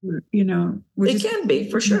 Yes. You know, It can be,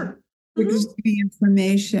 for sure. We're just giving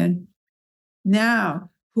information.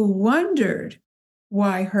 Now, who wondered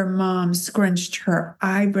why her mom scrunched her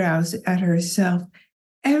eyebrows at herself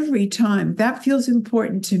every time? That feels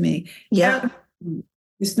important to me. Yeah.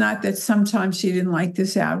 It's not that sometimes she didn't like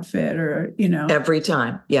this outfit or, you know. Every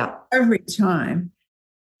time. Yeah. Every time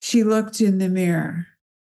she looked in the mirror.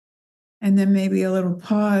 And then maybe a little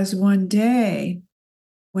pause one day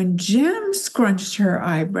when Jim scrunched her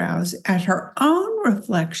eyebrows at her own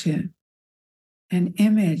reflection. An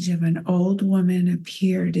image of an old woman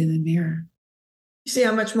appeared in the mirror. You see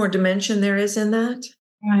how much more dimension there is in that?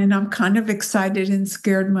 And I'm kind of excited and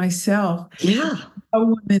scared myself. Yeah. A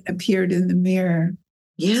woman appeared in the mirror.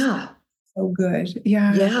 Yeah. So good.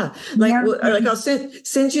 Yeah. Yeah. Like I'll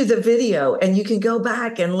send you the video and you can go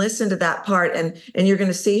back and listen to that part and you're going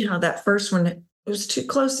to see how that first one was too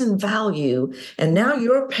close in value. And now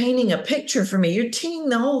you're painting a picture for me. You're teeing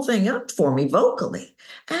the whole thing up for me vocally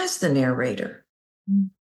as the narrator.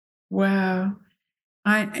 Wow.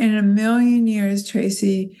 In a million years,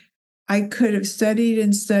 Tracy, I could have studied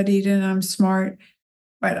and I'm smart,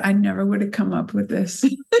 but I never would have come up with this.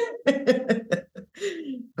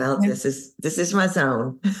 Well, this is my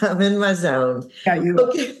zone. I'm in my zone. Yeah, you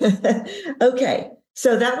okay. Okay.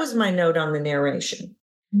 So that was my note on the narration.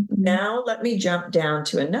 Mm-hmm. Now let me jump down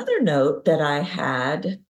to another note that I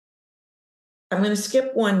had. I'm going to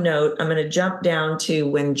skip one note. I'm going to jump down to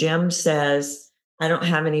when Jim says, I don't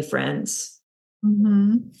have any friends.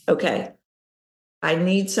 Mm-hmm. Okay. I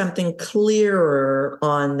need something clearer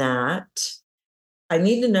on that. I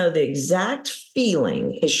need to know the exact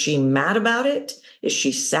feeling. Is she mad about it? Is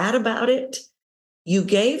she sad about it? You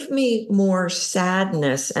gave me more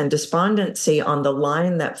sadness and despondency on the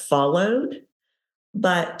line that followed,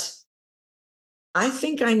 but I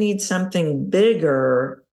think I need something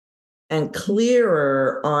bigger and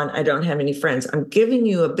clearer on I don't have any friends. I'm giving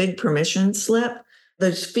you a big permission slip.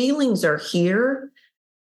 Those feelings are here.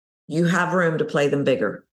 You have room to play them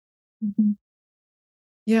bigger. Mm-hmm.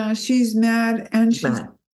 Yeah, she's mad and she's mad.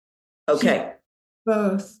 Okay.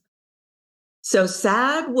 Both. So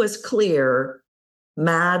sad was clear,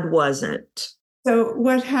 mad wasn't. So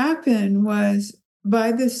what happened was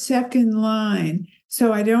by the second line,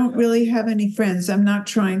 so I don't really have any friends. I'm not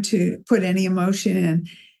trying to put any emotion in.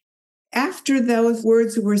 After those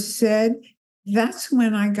words were said, that's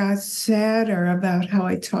when I got sadder about how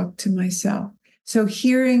I talked to myself. So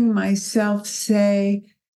hearing myself say,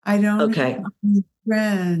 I don't have any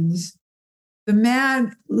friends. The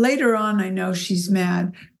mad, later on, I know she's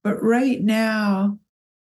mad, but right now,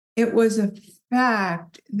 it was a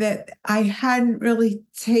fact that I hadn't really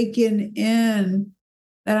taken in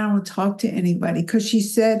that I don't talk to anybody because she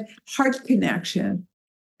said heart connection.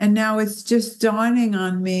 And now it's just dawning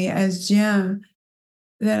on me as Jim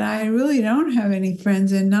that I really don't have any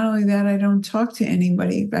friends. And not only that, I don't talk to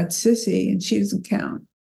anybody but Sissy, and she doesn't count.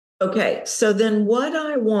 Okay, so then what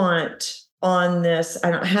I want on this, I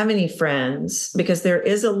don't have any friends because there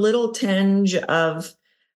is a little tinge of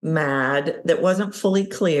mad that wasn't fully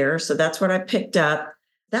clear. So that's what I picked up.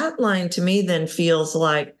 That line to me then feels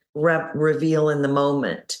like reveal in the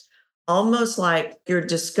moment, almost like you're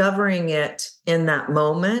discovering it in that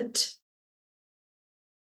moment.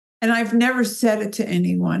 And I've never said it to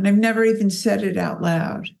anyone. I've never even said it out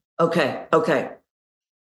loud. Okay.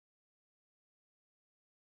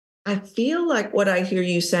 I feel like what I hear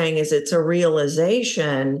you saying is it's a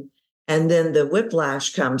realization and then the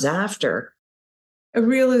whiplash comes after. A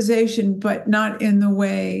realization, but not in the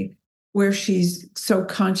way where she's so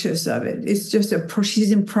conscious of it. It's just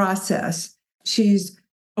she's in process. She's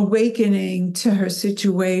awakening to her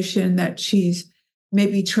situation that she's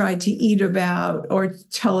maybe tried to eat about or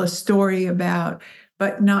tell a story about,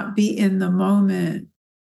 but not be in the moment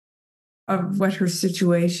of what her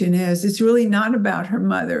situation is. It's really not about her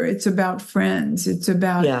mother. It's about friends. It's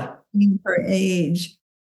about being her age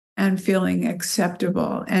and feeling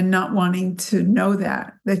acceptable and not wanting to know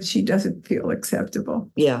that she doesn't feel acceptable.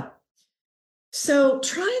 Yeah. So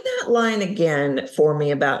try that line again for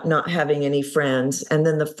me about not having any friends, and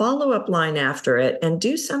then the follow-up line after it, and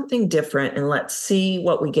do something different, and let's see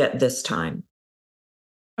what we get this time.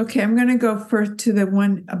 Okay, I'm going to go first to the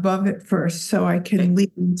one above it first so I can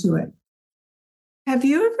lead into it. Have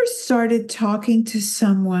you ever started talking to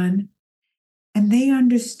someone and they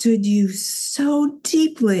understood you so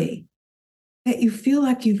deeply that you feel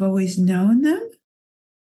like you've always known them?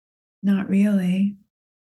 Not really.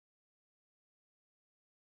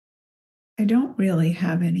 I don't really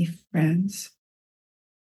have any friends.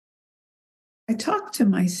 I talk to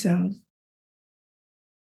myself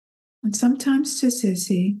and sometimes to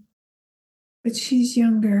Sissy, but she's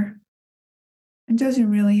younger and doesn't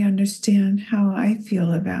really understand how I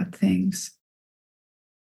feel about things.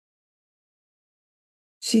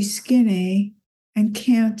 She's skinny and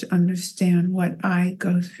can't understand what I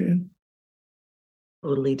go through.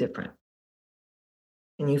 Totally different.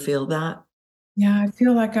 Can you feel that? Yeah, I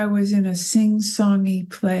feel like I was in a sing-songy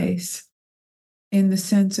place in the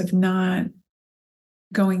sense of not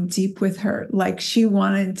going deep with her, like she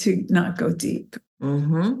wanted to not go deep.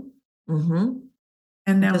 Mm-hmm. Mm-hmm.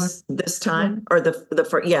 And now this time, or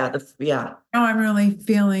yeah. Now I'm really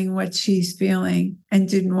feeling what she's feeling and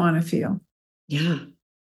didn't want to feel. Yeah,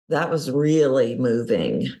 that was really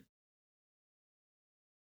moving.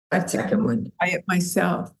 That second one. I it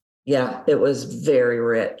myself. Yeah, it was very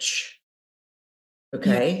rich.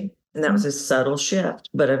 Okay. Yeah. And that was a subtle shift,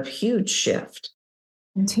 but a huge shift.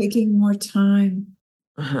 And taking more time.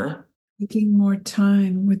 Uh-huh. Taking more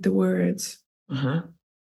time with the words. Uh-huh.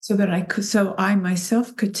 So I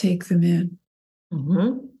myself could take them in.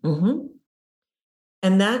 Mm-hmm. Mm-hmm.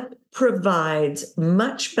 And that provides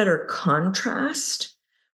much better contrast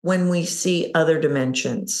when we see other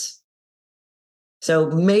dimensions. So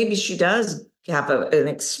maybe she does have an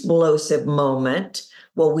explosive moment.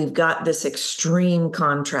 Well, we've got this extreme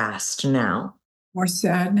contrast now. More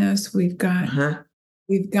sadness. We've got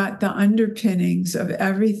the underpinnings of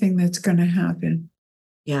everything that's going to happen.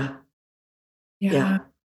 Yeah. Yeah.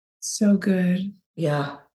 So good.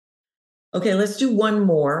 Yeah. Okay, let's do one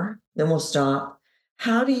more, then we'll stop.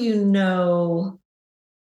 How do you know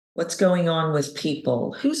what's going on with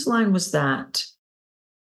people? Whose line was that?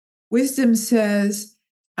 Wisdom says,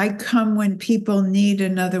 I come when people need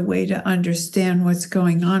another way to understand what's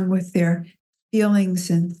going on with their feelings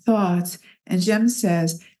and thoughts. And Jem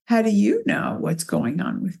says, how do you know what's going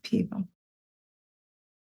on with people?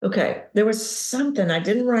 Okay, there was something, I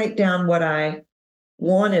didn't write down what I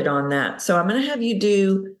wanted on that. So I'm going to have you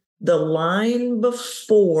do the line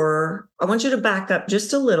before. I want you to back up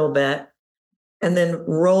just a little bit and then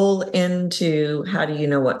roll into how do you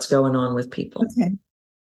know what's going on with people? Okay.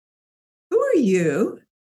 Who are you?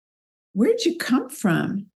 Where'd you come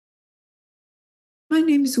from? My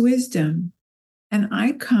name's Wisdom, and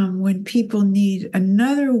I come when people need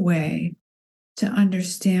another way to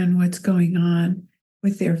understand what's going on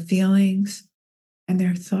with their feelings and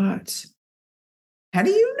their thoughts. How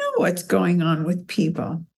do you know what's going on with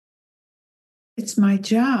people? It's my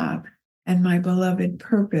job and my beloved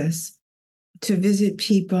purpose to visit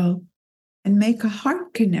people and make a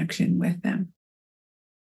heart connection with them.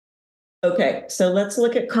 Okay, so let's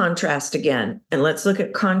look at contrast again, and let's look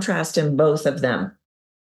at contrast in both of them.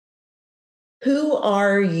 Who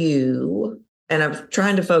are you? And I'm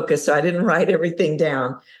trying to focus, so I didn't write everything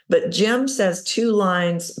down. But Jem says 2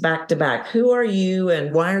 lines back to back. Who are you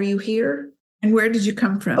and why are you here? And where did you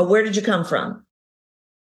come from? Oh, where did you come from?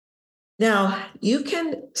 Now, you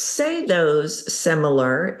can say those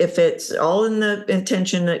similar if it's all in the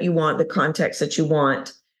intention that you want, the context that you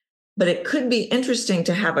want. But it could be interesting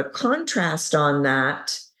to have a contrast on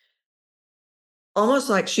that, almost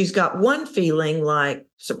like she's got one feeling like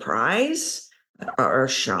surprise or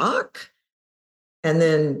shock. And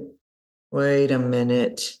then, wait a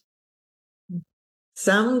minute,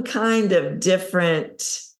 some kind of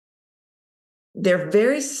different, they're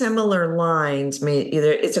very similar lines.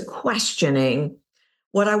 Either it's a questioning.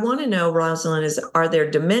 What I want to know, Rosalyn, is are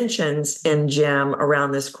there dimensions in Jem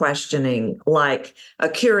around this questioning, like a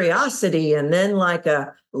curiosity and then like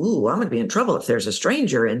ooh, I'm going to be in trouble if there's a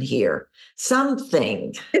stranger in here,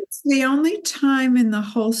 something. It's the only time in the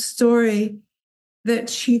whole story that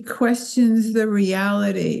she questions the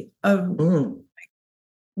reality of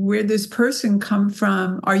where this person come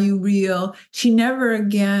from. Are you real? She never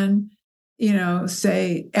again,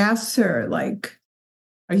 asks her like,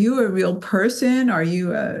 are you a real person? Are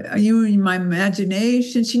you in my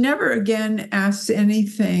imagination? She never again asks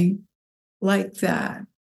anything like that.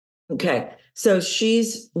 Okay. So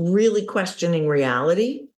she's really questioning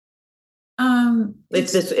reality.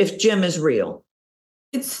 If Jem is real.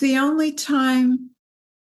 It's the only time.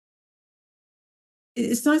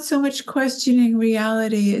 It's not so much questioning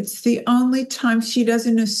reality. It's the only time she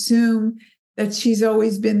doesn't assume that she's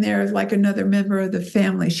always been there as like another member of the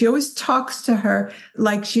family. She always talks to her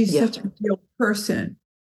like she's such a real person,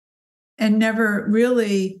 and never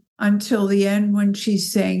really until the end when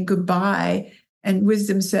she's saying goodbye and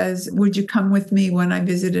Wisdom says, would you come with me when I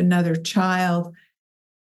visit another child?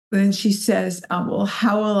 Then she says, well,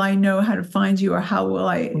 how will I know how to find you, or how will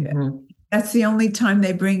I That's the only time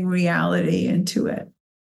they bring reality into it.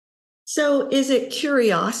 So is it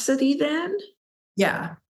curiosity then?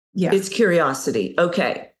 Yeah. Yeah. It's curiosity.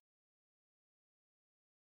 Okay.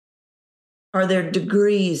 Are there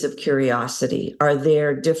degrees of curiosity? Are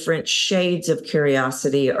there different shades of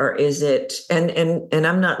curiosity? Or is it, and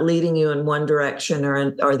I'm not leading you in one direction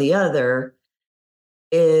or the other.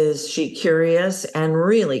 Is she curious and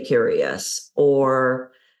really curious?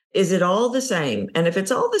 Or is it all the same? And if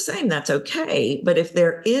it's all the same, that's okay. But if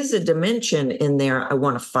there is a dimension in there, I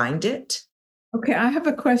want to find it. Okay, I have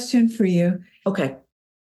a question for you. Okay.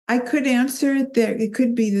 I could answer it there. It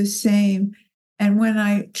could be the same. And when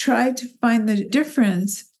I tried to find the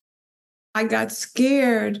difference, I got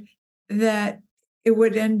scared that it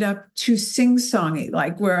would end up too sing-songy,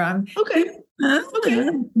 like where I'm Okay. Okay.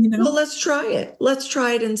 you know. Well, let's try it. Let's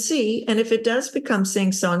try it and see. And if it does become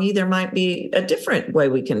sing-songy, there might be a different way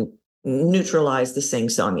we can neutralize the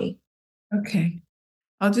sing-songy. Okay.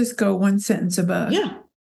 I'll just go one sentence above. Yeah.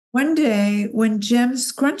 One day, when Jem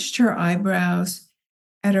scrunched her eyebrows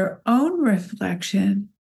at her own reflection,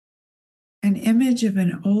 an image of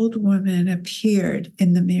an old woman appeared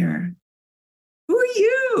in the mirror. Who are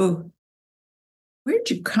you? Where'd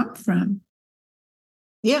you come from?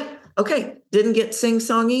 Yeah. Okay. Didn't get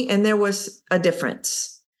sing-songy, and there was a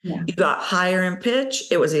difference. Yeah. You got higher in pitch.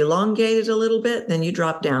 It was elongated a little bit. Then you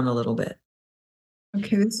dropped down a little bit.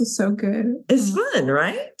 Okay, this is so good. It's fun,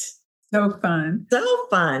 right? So fun. So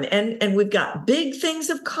fun. And we've got big things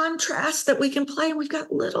of contrast that we can play. We've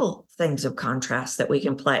got little things of contrast that we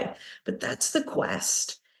can play. But that's the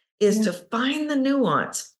quest, is to find the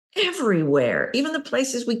nuance everywhere, even the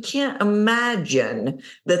places we can't imagine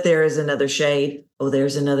that there is another shade. Oh,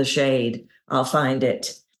 there's another shade. I'll find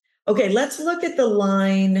it. Okay, let's look at the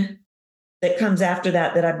line that comes after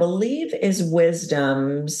that I believe is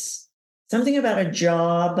wisdom's, something about a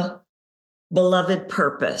job, beloved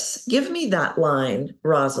purpose. Give me that line,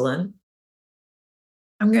 Rosalyn.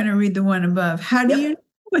 I'm going to read the one above. How do you know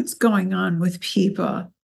what's going on with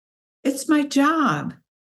people? It's my job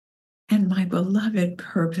and my beloved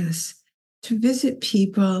purpose to visit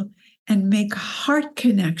people and make a heart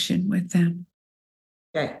connection with them.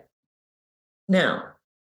 Okay. Now,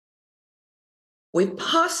 we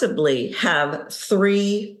possibly have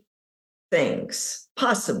three things,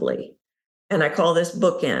 possibly. And I call this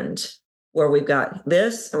bookend, where we've got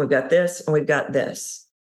this, and we've got this, and we've got this.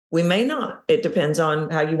 We may not. It depends on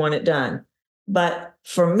how you want it done. But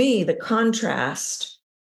for me, the contrast,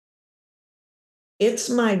 it's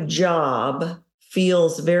my job,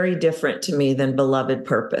 feels very different to me than beloved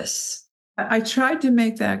purpose. I tried to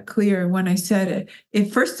make that clear when I said it.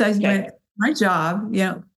 At first, I went, my job,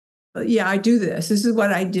 I do this. This is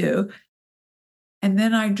what I do. And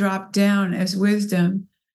then I dropped down as wisdom,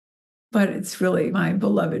 but it's really my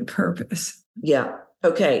beloved purpose. Yeah.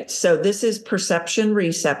 Okay. So this is perception,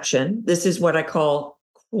 reception. This is what I call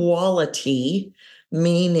quality,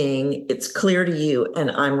 meaning it's clear to you and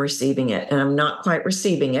I'm receiving it, and I'm not quite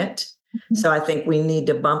receiving it. Mm-hmm. So I think we need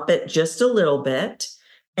to bump it just a little bit.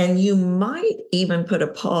 And you might even put a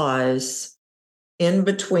pause in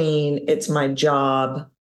between it's my job.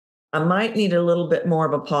 I might need a little bit more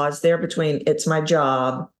of a pause there between it's my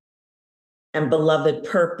job and beloved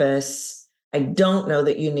purpose. I don't know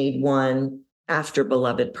that you need one after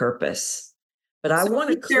beloved purpose, but I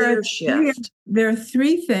want a clear shift. There are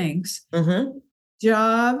three things: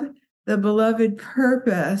 job, the beloved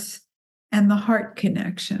purpose, and the heart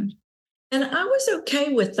connection. And I was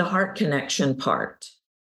okay with the heart connection part.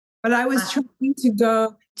 But I was trying to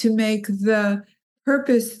go to make the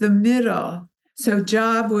purpose the middle. So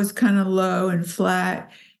job was kind of low and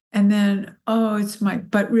flat. And then,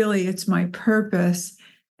 but really it's my purpose.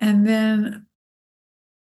 And then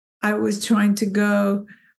I was trying to go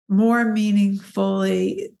more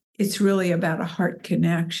meaningfully. It's really about a heart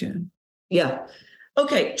connection. Yeah.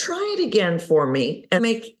 Okay. Try it again for me and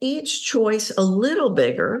make each choice a little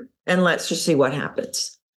bigger, and let's just see what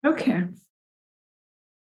happens. Okay.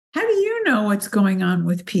 How do you know what's going on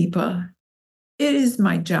with people? It is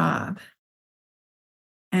my job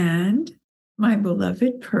and my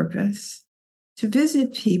beloved purpose to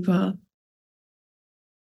visit people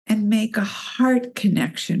and make a heart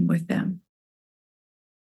connection with them.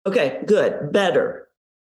 Okay, good, better.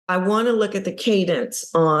 I want to look at the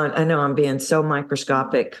cadence on, I know I'm being so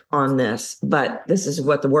microscopic on this, but this is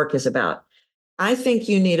what the work is about. I think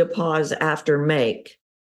you need a pause after make.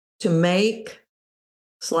 To make,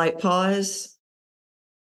 slight pause,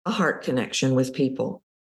 a heart connection with people.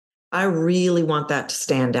 I really want that to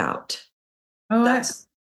stand out. Oh,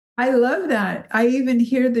 I love that. I even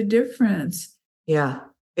hear the difference. Yeah.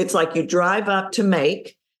 It's like you drive up to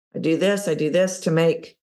make, I do this to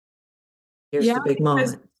make. Here's Yeah, the big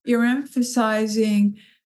because moment. you're emphasizing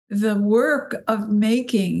the work of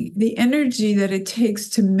making, the energy that it takes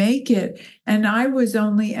to make it. And I was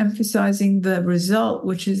only emphasizing the result,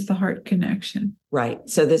 which is the heart connection. Right.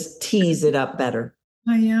 So this tees it up better.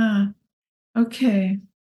 Oh, yeah. Okay.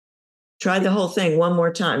 Try the whole thing one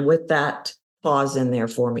more time with that pause in there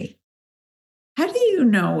for me. How do you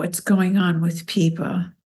know what's going on with people?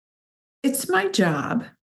 It's my job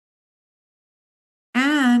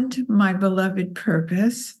and my beloved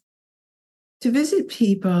purpose to visit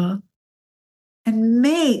people and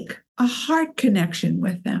make a heart connection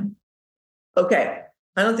with them. Okay.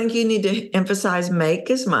 I don't think you need to emphasize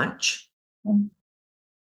make as much.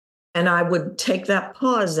 And I would take that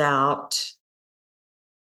pause out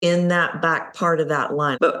in that back part of that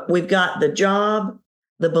line. But we've got the job,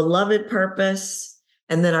 the beloved purpose,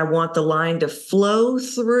 and then I want the line to flow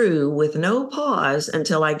through with no pause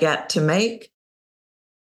until I get to make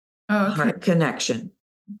heart connection.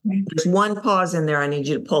 Okay. There's one pause in there I need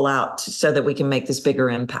you to pull out so that we can make this bigger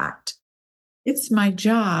impact. It's my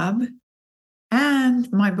job and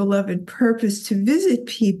my beloved purpose to visit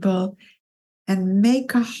people and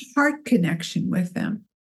make a heart connection with them.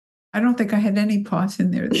 I don't think I had any pause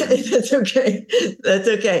in there. That's okay. That's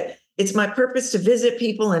okay. It's my purpose to visit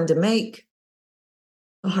people and to make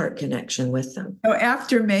a heart connection with them. So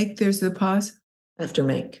after make, there's the pause? After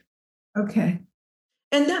make. Okay.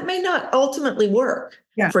 And that may not ultimately work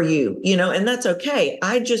for you, and that's okay.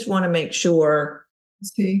 I just want to make sure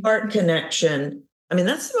heart connection. I mean,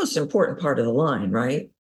 that's the most important part of the line,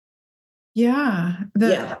 right? Yeah.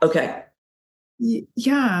 Yeah. Okay.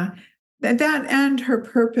 Yeah. That and her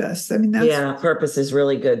purpose. I mean, purpose is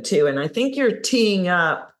really good too. And I think you're teeing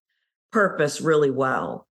up purpose really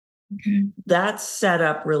well. Okay. That's set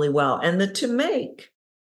up really well. And the to make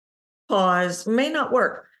pause may not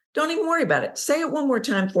work. Don't even worry about it. Say it one more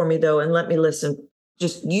time for me, though, and let me listen.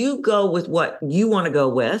 Just you go with what you want to go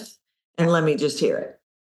with, and let me just hear it.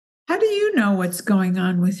 How do you know what's going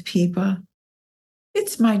on with people?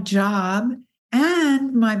 It's my job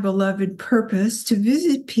and my beloved purpose to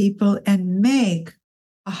visit people and make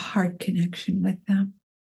a heart connection with them.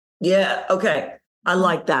 Yeah. Okay. I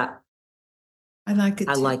like that. I like it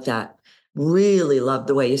too. I like that. Really love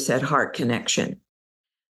the way you said heart connection.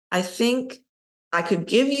 I think I could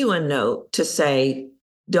give you a note to say,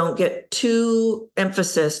 don't get too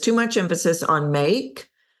much emphasis on make,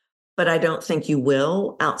 but I don't think you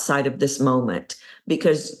will outside of this moment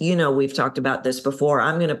because, we've talked about this before.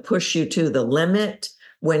 I'm going to push you to the limit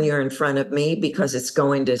when you're in front of me because it's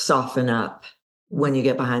going to soften up when you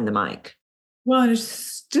get behind the mic. Well, it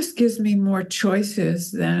just gives me more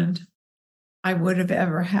choices than I would have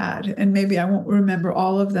ever had. And maybe I won't remember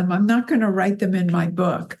all of them. I'm not going to write them in my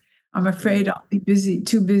book. I'm afraid I'll be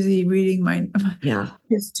too busy reading my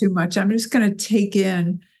kids too much. I'm just going to take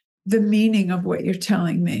in the meaning of what you're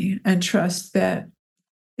telling me and trust that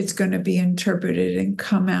it's going to be interpreted and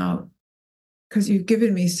come out because you've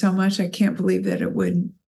given me so much. I can't believe that it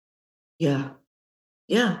wouldn't. Yeah.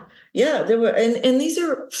 There were, and these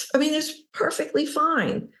are, it's perfectly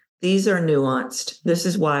fine. These are nuanced. This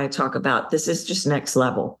is why I talk about this is just next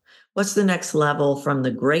level. What's the next level from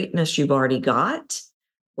the greatness you've already got?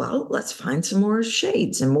 Well, let's find some more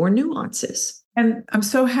shades and more nuances. And I'm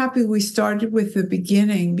so happy we started with the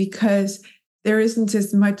beginning because there isn't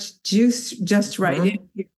as much juice just right in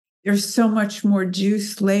here. There's so much more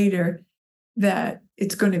juice later that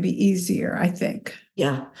it's going to be easier, I think.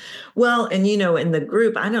 Yeah. Well, and in the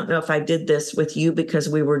group, I don't know if I did this with you because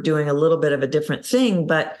we were doing a little bit of a different thing,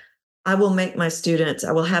 but I will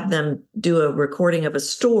have them do a recording of a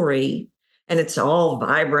story and it's all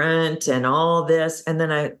vibrant and all this. And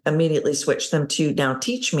then I immediately switch them to now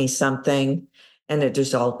teach me something and it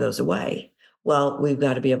just all goes away. Well, we've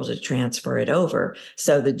got to be able to transfer it over.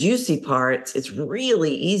 So the juicy parts, it's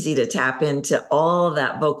really easy to tap into all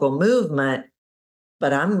that vocal movement,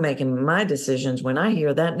 but I'm making my decisions when I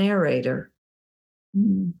hear that narrator.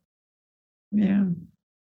 Mm. Yeah.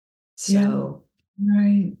 So,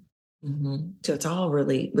 right. Mm-hmm. So it's all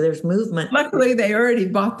really, there's movement. Luckily, they already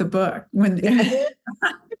bought the book.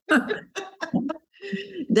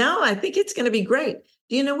 No, I think it's going to be great.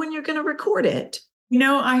 Do you know when you're going to record it?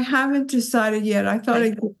 I haven't decided yet. I thought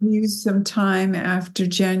I could use some time after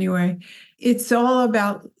January. It's all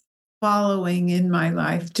about following in my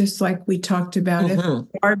life, just like we talked about. If we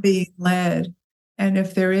are being led, and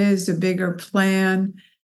if there is a bigger plan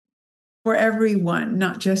for everyone,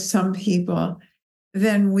 not just some people,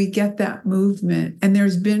 then we get that movement. And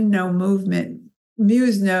there's been no movement.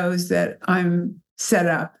 Muse knows that I'm set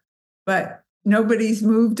up, but nobody's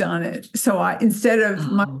moved on it. So instead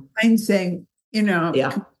of my mind saying,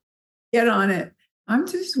 get on it, I'm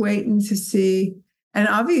just waiting to see. And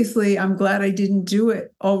obviously, I'm glad I didn't do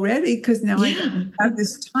it already because now I have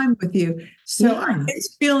this time with you. So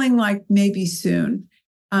it's feeling like maybe soon.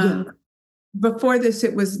 Before this,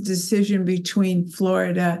 it was a decision between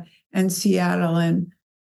Florida and Seattle, and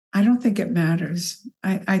I don't think it matters.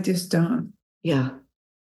 I just don't. Yeah.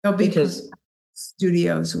 There'll be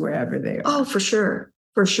studios wherever they are. Oh, for sure.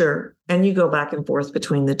 For sure. And you go back and forth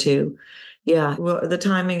between the two. Yeah. Well, the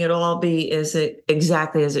timing, it'll all be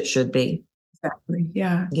exactly as it should be. Exactly.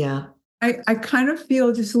 Yeah. Yeah. I kind of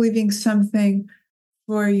feel just leaving something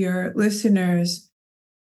for your listeners.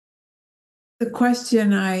 The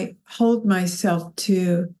question I hold myself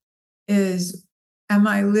to is, am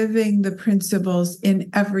I living the principles in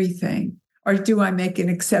everything? Or do I make an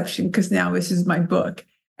exception because now this is my book?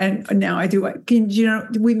 And now I do it.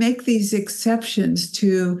 We make these exceptions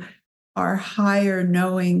to our higher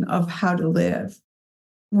knowing of how to live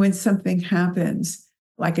when something happens,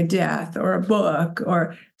 like a death or a book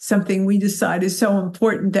or something we decide is so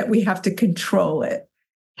important that we have to control it.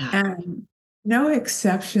 And no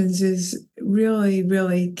exceptions is really,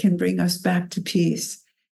 really can bring us back to peace.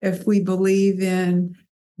 If we believe in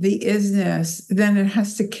the isness, then it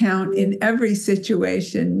has to count in every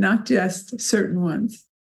situation, not just certain ones.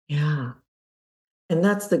 Yeah. And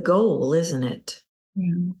that's the goal, isn't it?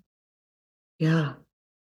 Yeah. Yeah.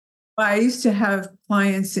 I used to have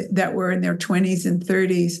clients that were in their 20s and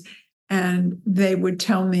 30s, and they would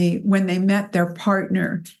tell me when they met their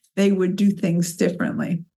partner, they would do things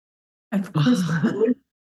differently. And of course,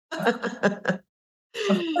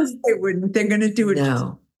 they wouldn't. They're going to do it.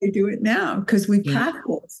 No. They do it now because we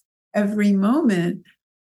practice every moment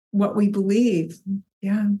what we believe.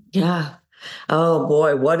 Yeah. Yeah. Oh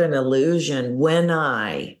boy, what an illusion. When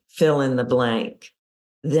I fill in the blank,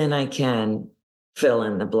 then I can fill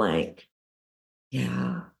in the blank.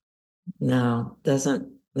 Yeah. No,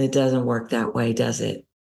 it doesn't work that way, does it?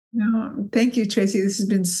 No, thank you, Tracy. This has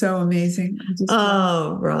been so amazing.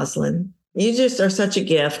 Oh, Rosalyn, you just are such a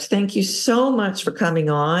gift. Thank you so much for coming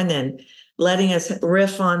on and letting us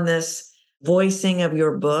riff on this voicing of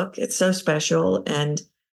your book. It's so special. And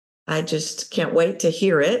I just can't wait to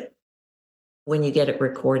hear it when you get it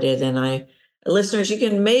recorded. And listeners, you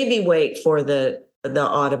can maybe wait for the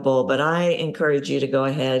Audible, but I encourage you to go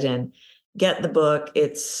ahead and get the book.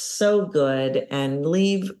 It's so good. And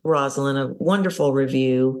leave Rosalyn a wonderful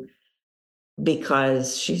review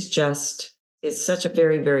because it's such a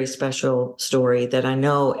very, very special story that I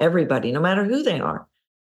know everybody, no matter who they are,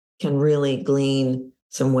 can really glean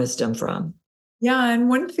some wisdom from. Yeah. And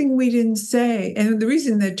one thing we didn't say, and the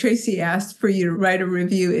reason that Tracy asked for you to write a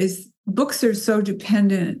review is books are so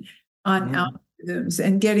dependent on algorithms,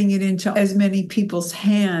 and getting it into as many people's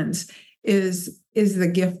hands is the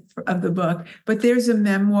gift of the book. But there's a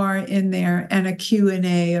memoir in there and a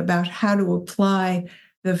Q&A about how to apply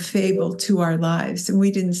the fable to our lives. And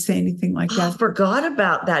we didn't say anything like that. I forgot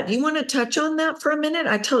about that. Do you want to touch on that for a minute?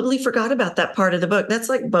 I totally forgot about that part of the book. That's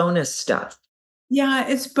like bonus stuff. Yeah,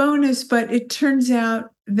 it's bonus, but it turns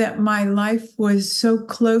out that my life was so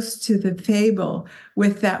close to the fable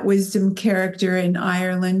with that wisdom character in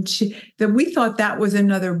Ireland that we thought that was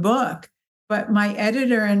another book. But my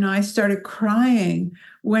editor and I started crying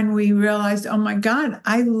when we realized, oh my God,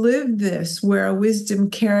 I lived this, where a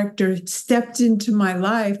wisdom character stepped into my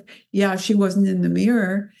life. Yeah, she wasn't in the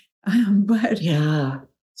mirror, but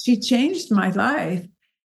she changed my life.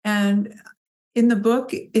 And in the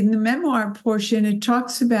book, in the memoir portion, it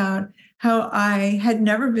talks about how I had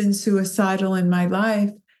never been suicidal in my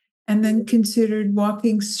life and then considered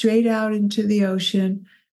walking straight out into the ocean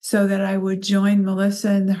so that I would join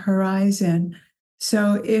Melissa in the horizon.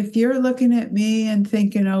 So if you're looking at me and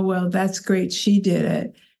thinking, oh, well, that's great, she did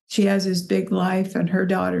it. She has this big life and her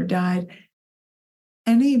daughter died.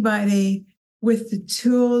 Anybody with the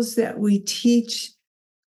tools that we teach,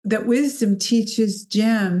 that wisdom teaches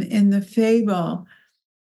Jem in the fable,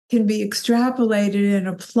 can be extrapolated and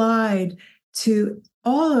applied to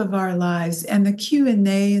all of our lives. And the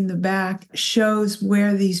Q&A in the back shows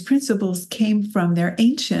where these principles came from. They're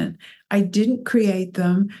ancient. I didn't create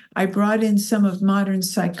them. I brought in some of modern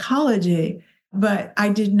psychology, but I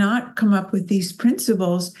did not come up with these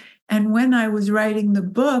principles. And when I was writing the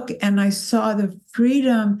book and I saw the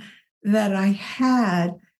freedom that I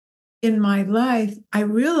had in my life, I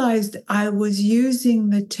realized I was using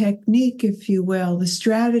the technique, if you will, the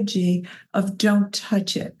strategy of don't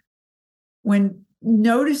touch it. When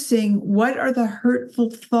noticing what are the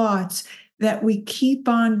hurtful thoughts that we keep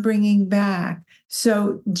on bringing back.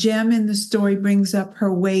 So Jem in the story brings up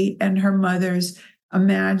her weight and her mother's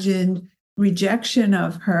imagined rejection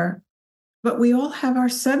of her. But we all have our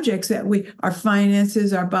subjects our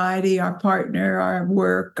finances, our body, our partner, our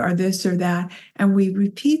work, our this or that, and we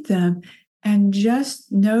repeat them. And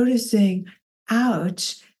just noticing,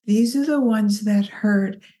 ouch, these are the ones that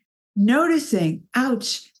hurt. Noticing,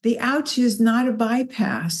 ouch, the ouch is not a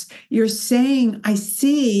bypass. You're saying, I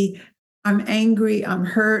see, I'm angry, I'm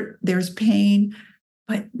hurt, there's pain,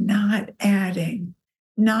 but not adding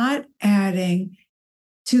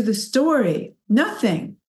to the story,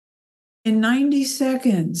 nothing. In 90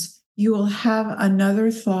 seconds, you will have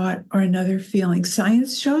another thought or another feeling.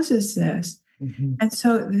 Science shows us this. Mm-hmm. And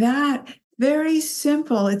so that very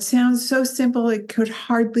simple, it sounds so simple, it could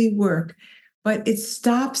hardly work, but it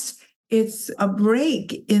stops. It's a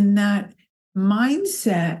break in that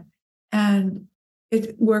mindset and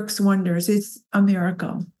it works wonders. It's a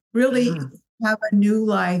miracle. Really have a new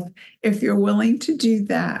life if you're willing to do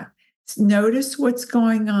that. Notice what's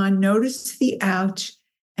going on, notice the ouch,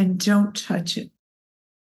 and don't touch it.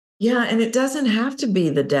 Yeah, and it doesn't have to be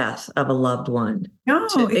the death of a loved one. No,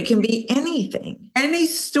 it can be anything. Any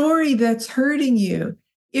story that's hurting you.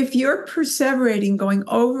 If you're perseverating, going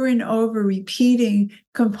over and over, repeating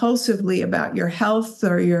compulsively about your health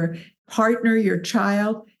or your partner, your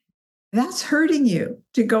child, that's hurting you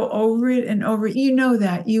to go over it and over. You know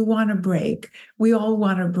that. You want a break. We all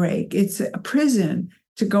want a break. It's a prison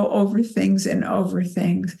to go over things and over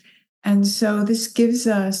things. And so this gives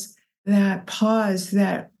us that pause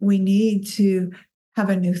that we need to have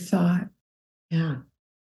a new thought. Yeah.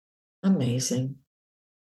 Amazing.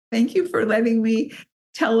 Thank you for letting me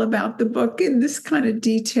tell about the book in this kind of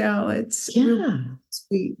detail. It's really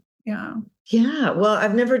sweet. Yeah. Yeah. Well,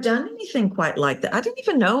 I've never done anything quite like that. I didn't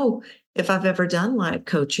even know if I've ever done live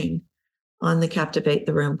coaching on the Captivate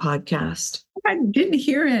the Room podcast. I didn't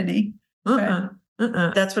hear any.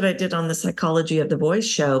 That's what I did on the Psychology of the Voice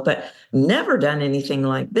show, but never done anything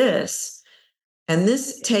like this. And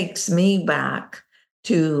this takes me back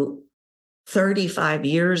to 35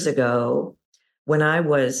 years ago when I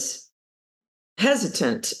was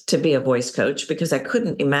hesitant to be a voice coach because I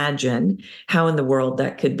couldn't imagine how in the world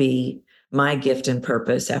that could be my gift and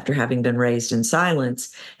purpose after having been raised in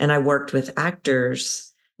silence. And I worked with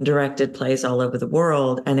actors, directed plays all over the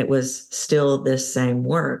world, and it was still this same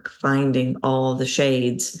work, finding all the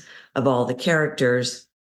shades of all the characters,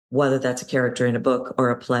 whether that's a character in a book or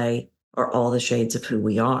a play, or all the shades of who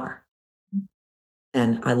we are.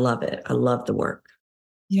 And I love it. I love the work.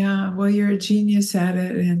 Yeah, well, you're a genius at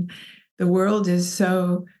it, and the world is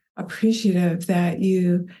so appreciative that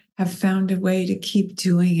you have found a way to keep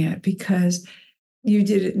doing it, because you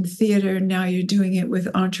did it in theater, now you're doing it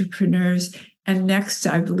with entrepreneurs. And next,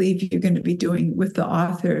 I believe you're going to be doing with the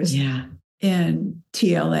authors in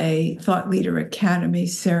TLA, Thought Leader Academy,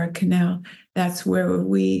 Sarah Cannell. That's where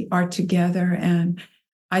we are together. And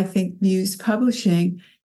I think Muse Publishing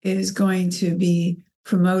is going to be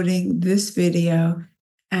promoting this video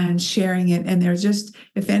and sharing it. And they're just,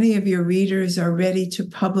 if any of your readers are ready to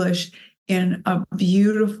publish in a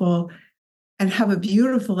beautiful and have a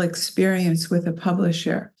beautiful experience with a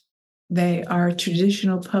publisher, they are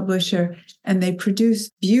a publisher and they produce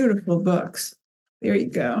beautiful books. There you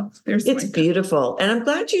go. It's beautiful. And I'm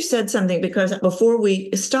glad you said something, because before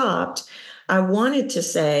we stopped, I wanted to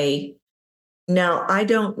say, now I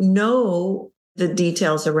don't know the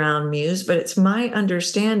details around Muse, but it's my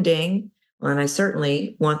understanding, and I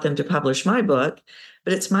certainly want them to publish my book,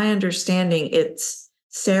 but it's my understanding it's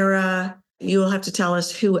Sarah, you'll have to tell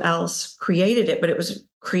us who else created it, but it was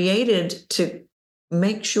created to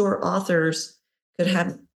make sure authors could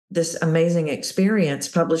have this amazing experience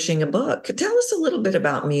publishing a book. Tell us a little bit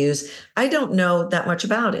about Muse. I don't know that much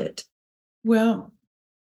about it. Well,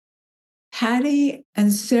 Patty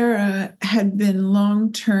and Sarah had been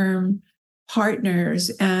long-term partners,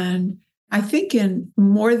 and I think in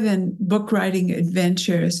more than book writing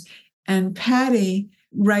adventures. And Patty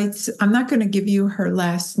writes, I'm not going to give you her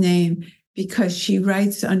last name because she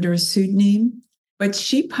writes under a pseudonym, but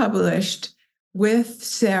she published with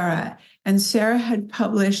Sarah, and Sarah had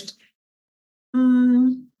published,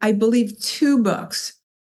 I believe, 2 books,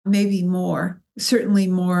 maybe more, certainly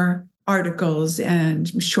more articles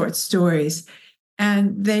and short stories.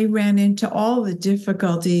 And they ran into all the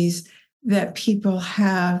difficulties that people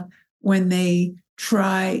have when they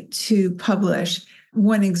try to publish.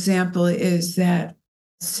 One example is that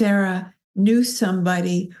Sarah knew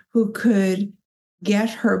somebody who could get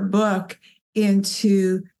her book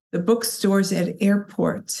into the bookstores at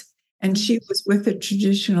airports. And she was with a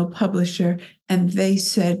traditional publisher, and they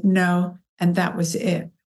said no, and that was it.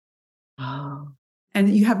 Oh.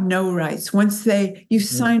 and you have no rights. Once you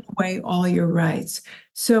sign away all your rights.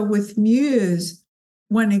 So with Muse,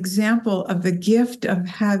 one example of the gift of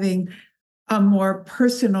having a more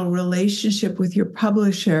personal relationship with your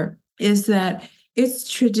publisher is that it's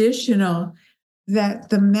traditional that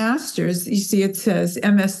the masters, you see it says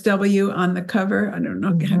MSW on the cover. I don't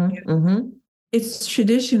know. It's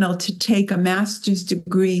traditional to take a master's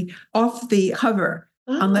degree off the cover.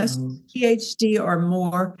 Unless PhD or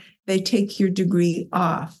more, they take your degree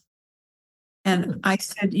off. And I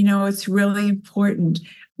said, it's really important.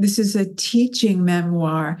 This is a teaching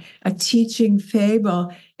memoir, a teaching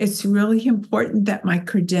fable. It's really important that my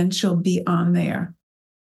credential be on there.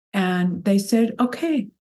 And they said, okay.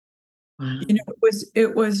 Wow.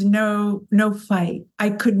 It was no fight. I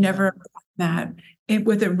could never have done that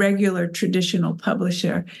with a regular traditional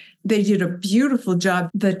publisher. They did a beautiful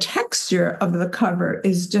job. The texture of the cover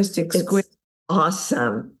is just exquisite. It's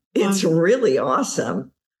awesome. It's really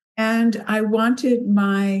awesome. And I wanted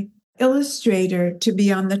my illustrator to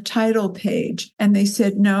be on the title page. And they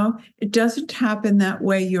said, no, it doesn't happen that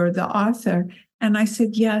way. You're the author. And I said,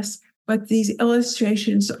 yes, but these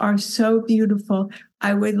illustrations are so beautiful.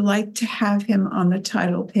 I would like to have him on the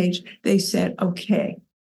title page. They said, okay.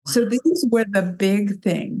 Wow. So these were the big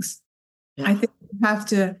things. Yeah. I think you have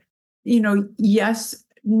to, yes,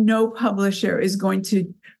 no publisher is going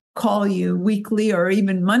to call you weekly or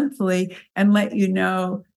even monthly and let you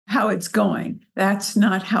know how it's going. That's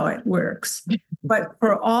not how it works. But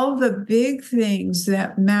for all the big things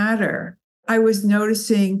that matter, I was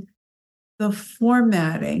noticing the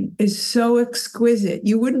formatting is so exquisite.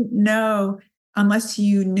 You wouldn't know unless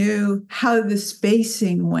you knew how the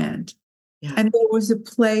spacing went. Yeah. And there was a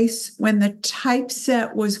place when the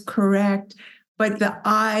typeset was correct, but the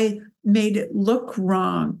eye made it look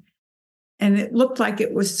wrong. And it looked like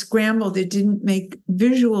it was scrambled. It didn't make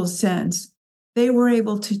visual sense. They were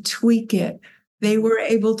able to tweak it. They were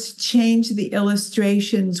able to change the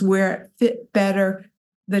illustrations where it fit better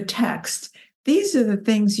the text. These are the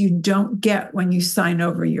things you don't get when you sign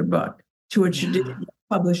over your book to a traditional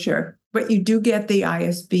publisher. But you do get the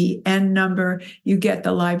ISBN number, you get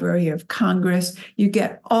the Library of Congress, you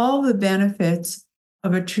get all the benefits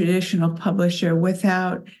of a traditional publisher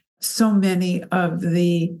without so many of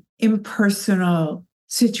the impersonal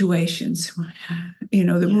situations.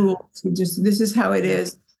 The rules, this is how it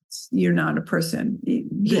is. You're not a person.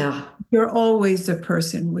 Yeah. You're always a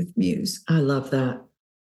person with Muse. I love that.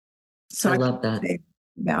 So I love that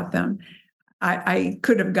about them. I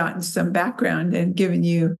could have gotten some background and given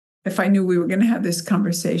you if I knew we were going to have this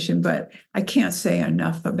conversation, but I can't say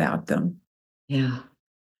enough about them. Yeah.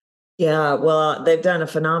 Yeah. Well, they've done a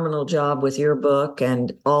phenomenal job with your book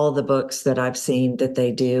and all the books that I've seen that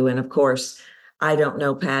they do. And of course, I don't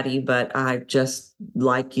know Patty, but I just,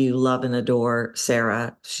 like you, love and adore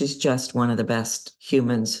Sarah. She's just one of the best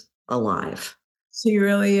humans alive. She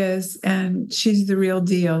really is. And she's the real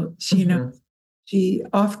deal. She, she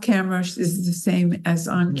off camera is the same as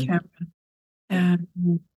on camera. And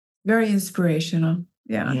very inspirational.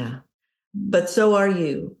 Yeah. Yeah. But so are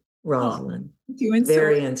you, Rosalyn. Thank you.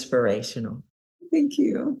 Very inspirational. Thank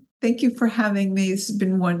you. Thank you for having me. It's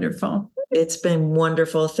been wonderful. It's been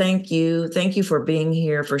wonderful. Thank you. Thank you for being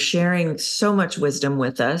here, for sharing so much wisdom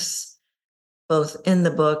with us, both in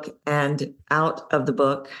the book and out of the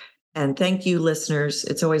book. And thank you, listeners.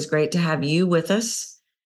 It's always great to have you with us.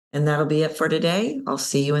 And that'll be it for today. I'll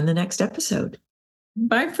see you in the next episode.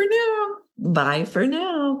 Bye for now. Bye for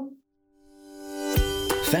now.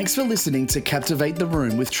 Thanks for listening to Captivate the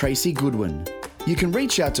Room with Tracy Goodwin. You can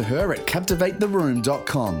reach out to her at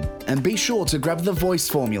captivatetheroom.com and be sure to grab the Voice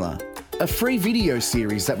Formula, a free video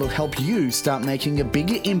series that will help you start making a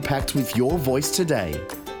bigger impact with your voice today.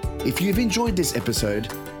 If you've enjoyed this episode,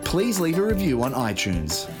 please leave a review on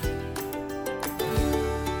iTunes.